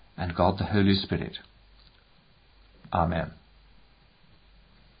Son, and God the Holy Spirit. Amen.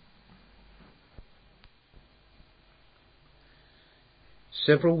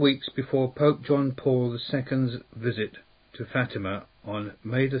 Several weeks before Pope John Paul II's visit to Fatima on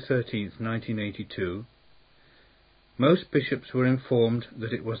May the 13th, 1982, most bishops were informed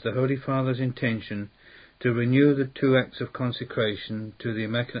that it was the Holy Father's intention to renew the 2 acts of consecration to the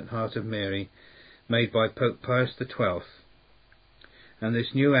Immaculate Heart of Mary made by Pope Pius XII, and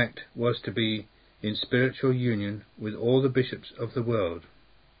this new act was to be in spiritual union with all the bishops of the world.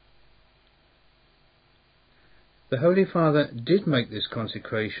 The Holy Father did make this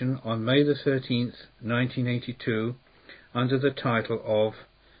consecration on May the 13th, 1982, under the title of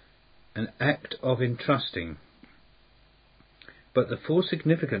an act of entrusting. But the full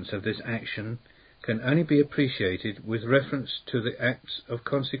significance of this action can only be appreciated with reference to the acts of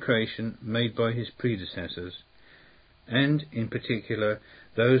consecration made by his predecessors, and in particular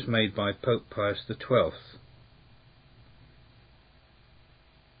those made by Pope Pius XII.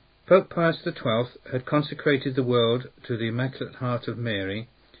 Pope Pius XII had consecrated the world to the Immaculate Heart of Mary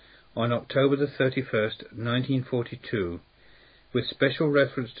on October the 31st, 1942, with special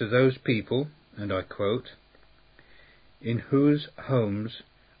reference to those people, and I quote, "in whose homes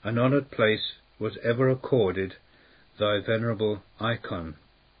an honoured place was ever accorded thy venerable icon."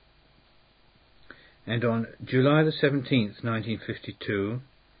 And on July the 17th, 1952,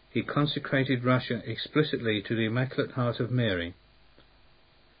 he consecrated Russia explicitly to the Immaculate Heart of Mary.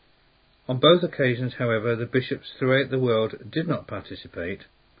 On both occasions, however, the bishops throughout the world did not participate,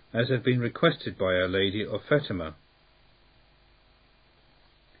 as had been requested by Our Lady of Fatima.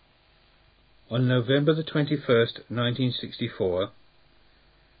 On November the 21st, 1964,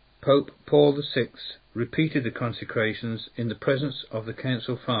 Pope Paul VI repeated the consecrations in the presence of the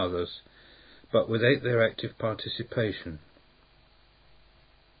Council Fathers, but without their active participation.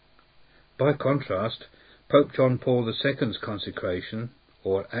 By contrast, Pope John Paul II's consecration,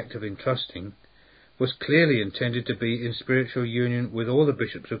 or act of entrusting, was clearly intended to be in spiritual union with all the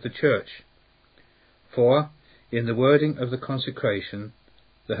bishops of the Church. For, in the wording of the consecration,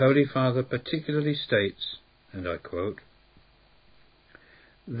 the Holy Father particularly states, and I quote,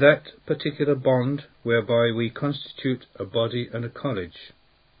 "that particular bond whereby we constitute a body and a college."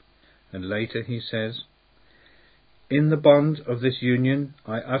 And later he says, "In the bond of this union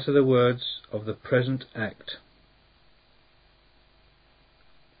I utter the words of the present act."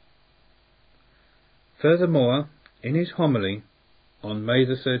 Furthermore, in his homily on May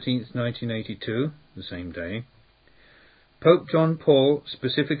the 13th, 1982, the same day, Pope John Paul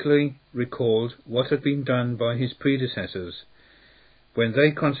specifically recalled what had been done by his predecessors when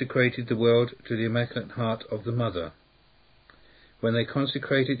they consecrated the world to the Immaculate Heart of the Mother, when they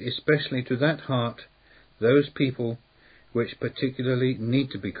consecrated especially to that heart those people which particularly need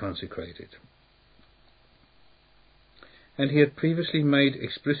to be consecrated. And he had previously made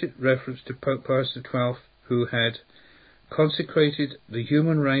explicit reference to Pope Pius XII, who had consecrated the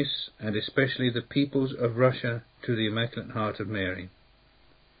human race, and especially the peoples of Russia, to the Immaculate Heart of Mary.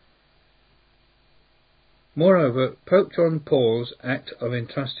 Moreover, Pope John Paul's act of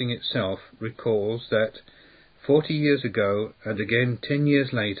entrusting itself recalls that 40 years ago, and again 10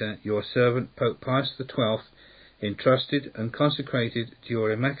 years later, your servant Pope Pius XII entrusted and consecrated to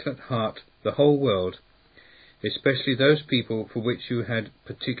your Immaculate Heart the whole world, especially those people for which you had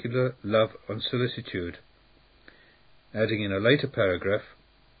particular love and solicitude, adding in a later paragraph,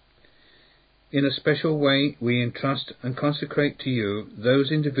 "In a special way we entrust and consecrate to you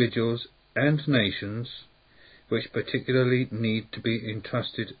those individuals and nations which particularly need to be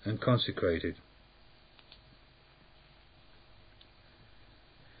entrusted and consecrated."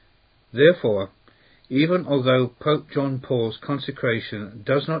 Therefore, even although Pope John Paul's consecration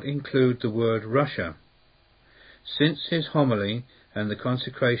does not include the word Russia, since his homily and the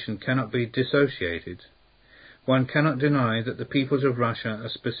consecration cannot be dissociated, one cannot deny that the peoples of Russia are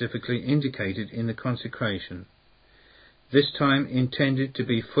specifically indicated in the consecration, this time intended to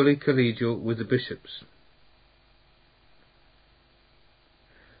be fully collegial with the bishops.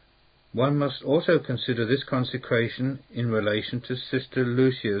 One must also consider this consecration in relation to Sister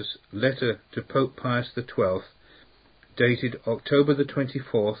Lucia's letter to Pope Pius XII, dated October the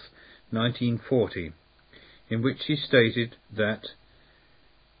 24th, 1940, in which he stated that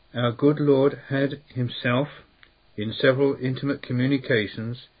our good Lord had himself, in several intimate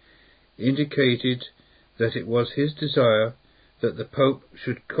communications, indicated that it was his desire that the Pope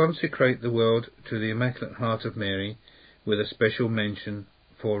should consecrate the world to the Immaculate Heart of Mary, with a special mention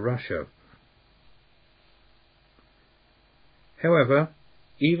for Russia. However,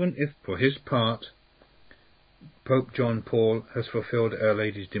 even if for his part Pope John Paul has fulfilled Our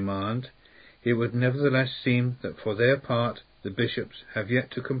Lady's demand, it would nevertheless seem that for their part the bishops have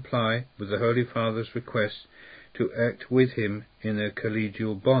yet to comply with the Holy Father's request to act with him in their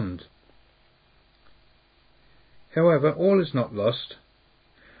collegial bond. However, all is not lost,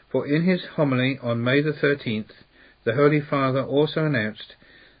 for in his homily on May the 13th, the Holy Father also announced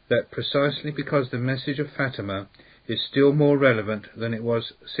that precisely because the message of Fatima is still more relevant than it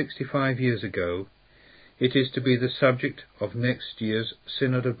was 65 years ago, it is to be the subject of next year's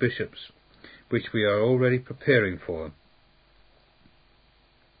Synod of Bishops, which we are already preparing for.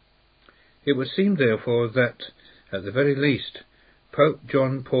 It would seem, therefore, that, at the very least, Pope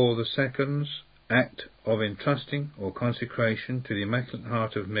John Paul II's act of entrusting or consecration to the Immaculate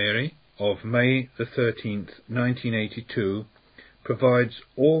Heart of Mary of May the 13th, 1982, provides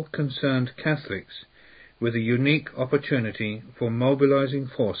all concerned Catholics with a unique opportunity for mobilizing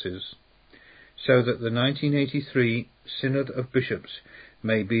forces, so that the 1983 Synod of Bishops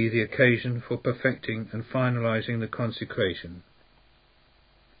may be the occasion for perfecting and finalizing the consecration.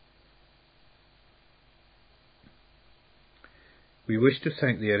 We wish to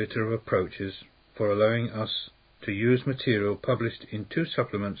thank the editor of Approaches for allowing us to use material published in 2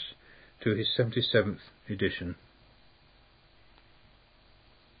 supplements to his 77th edition.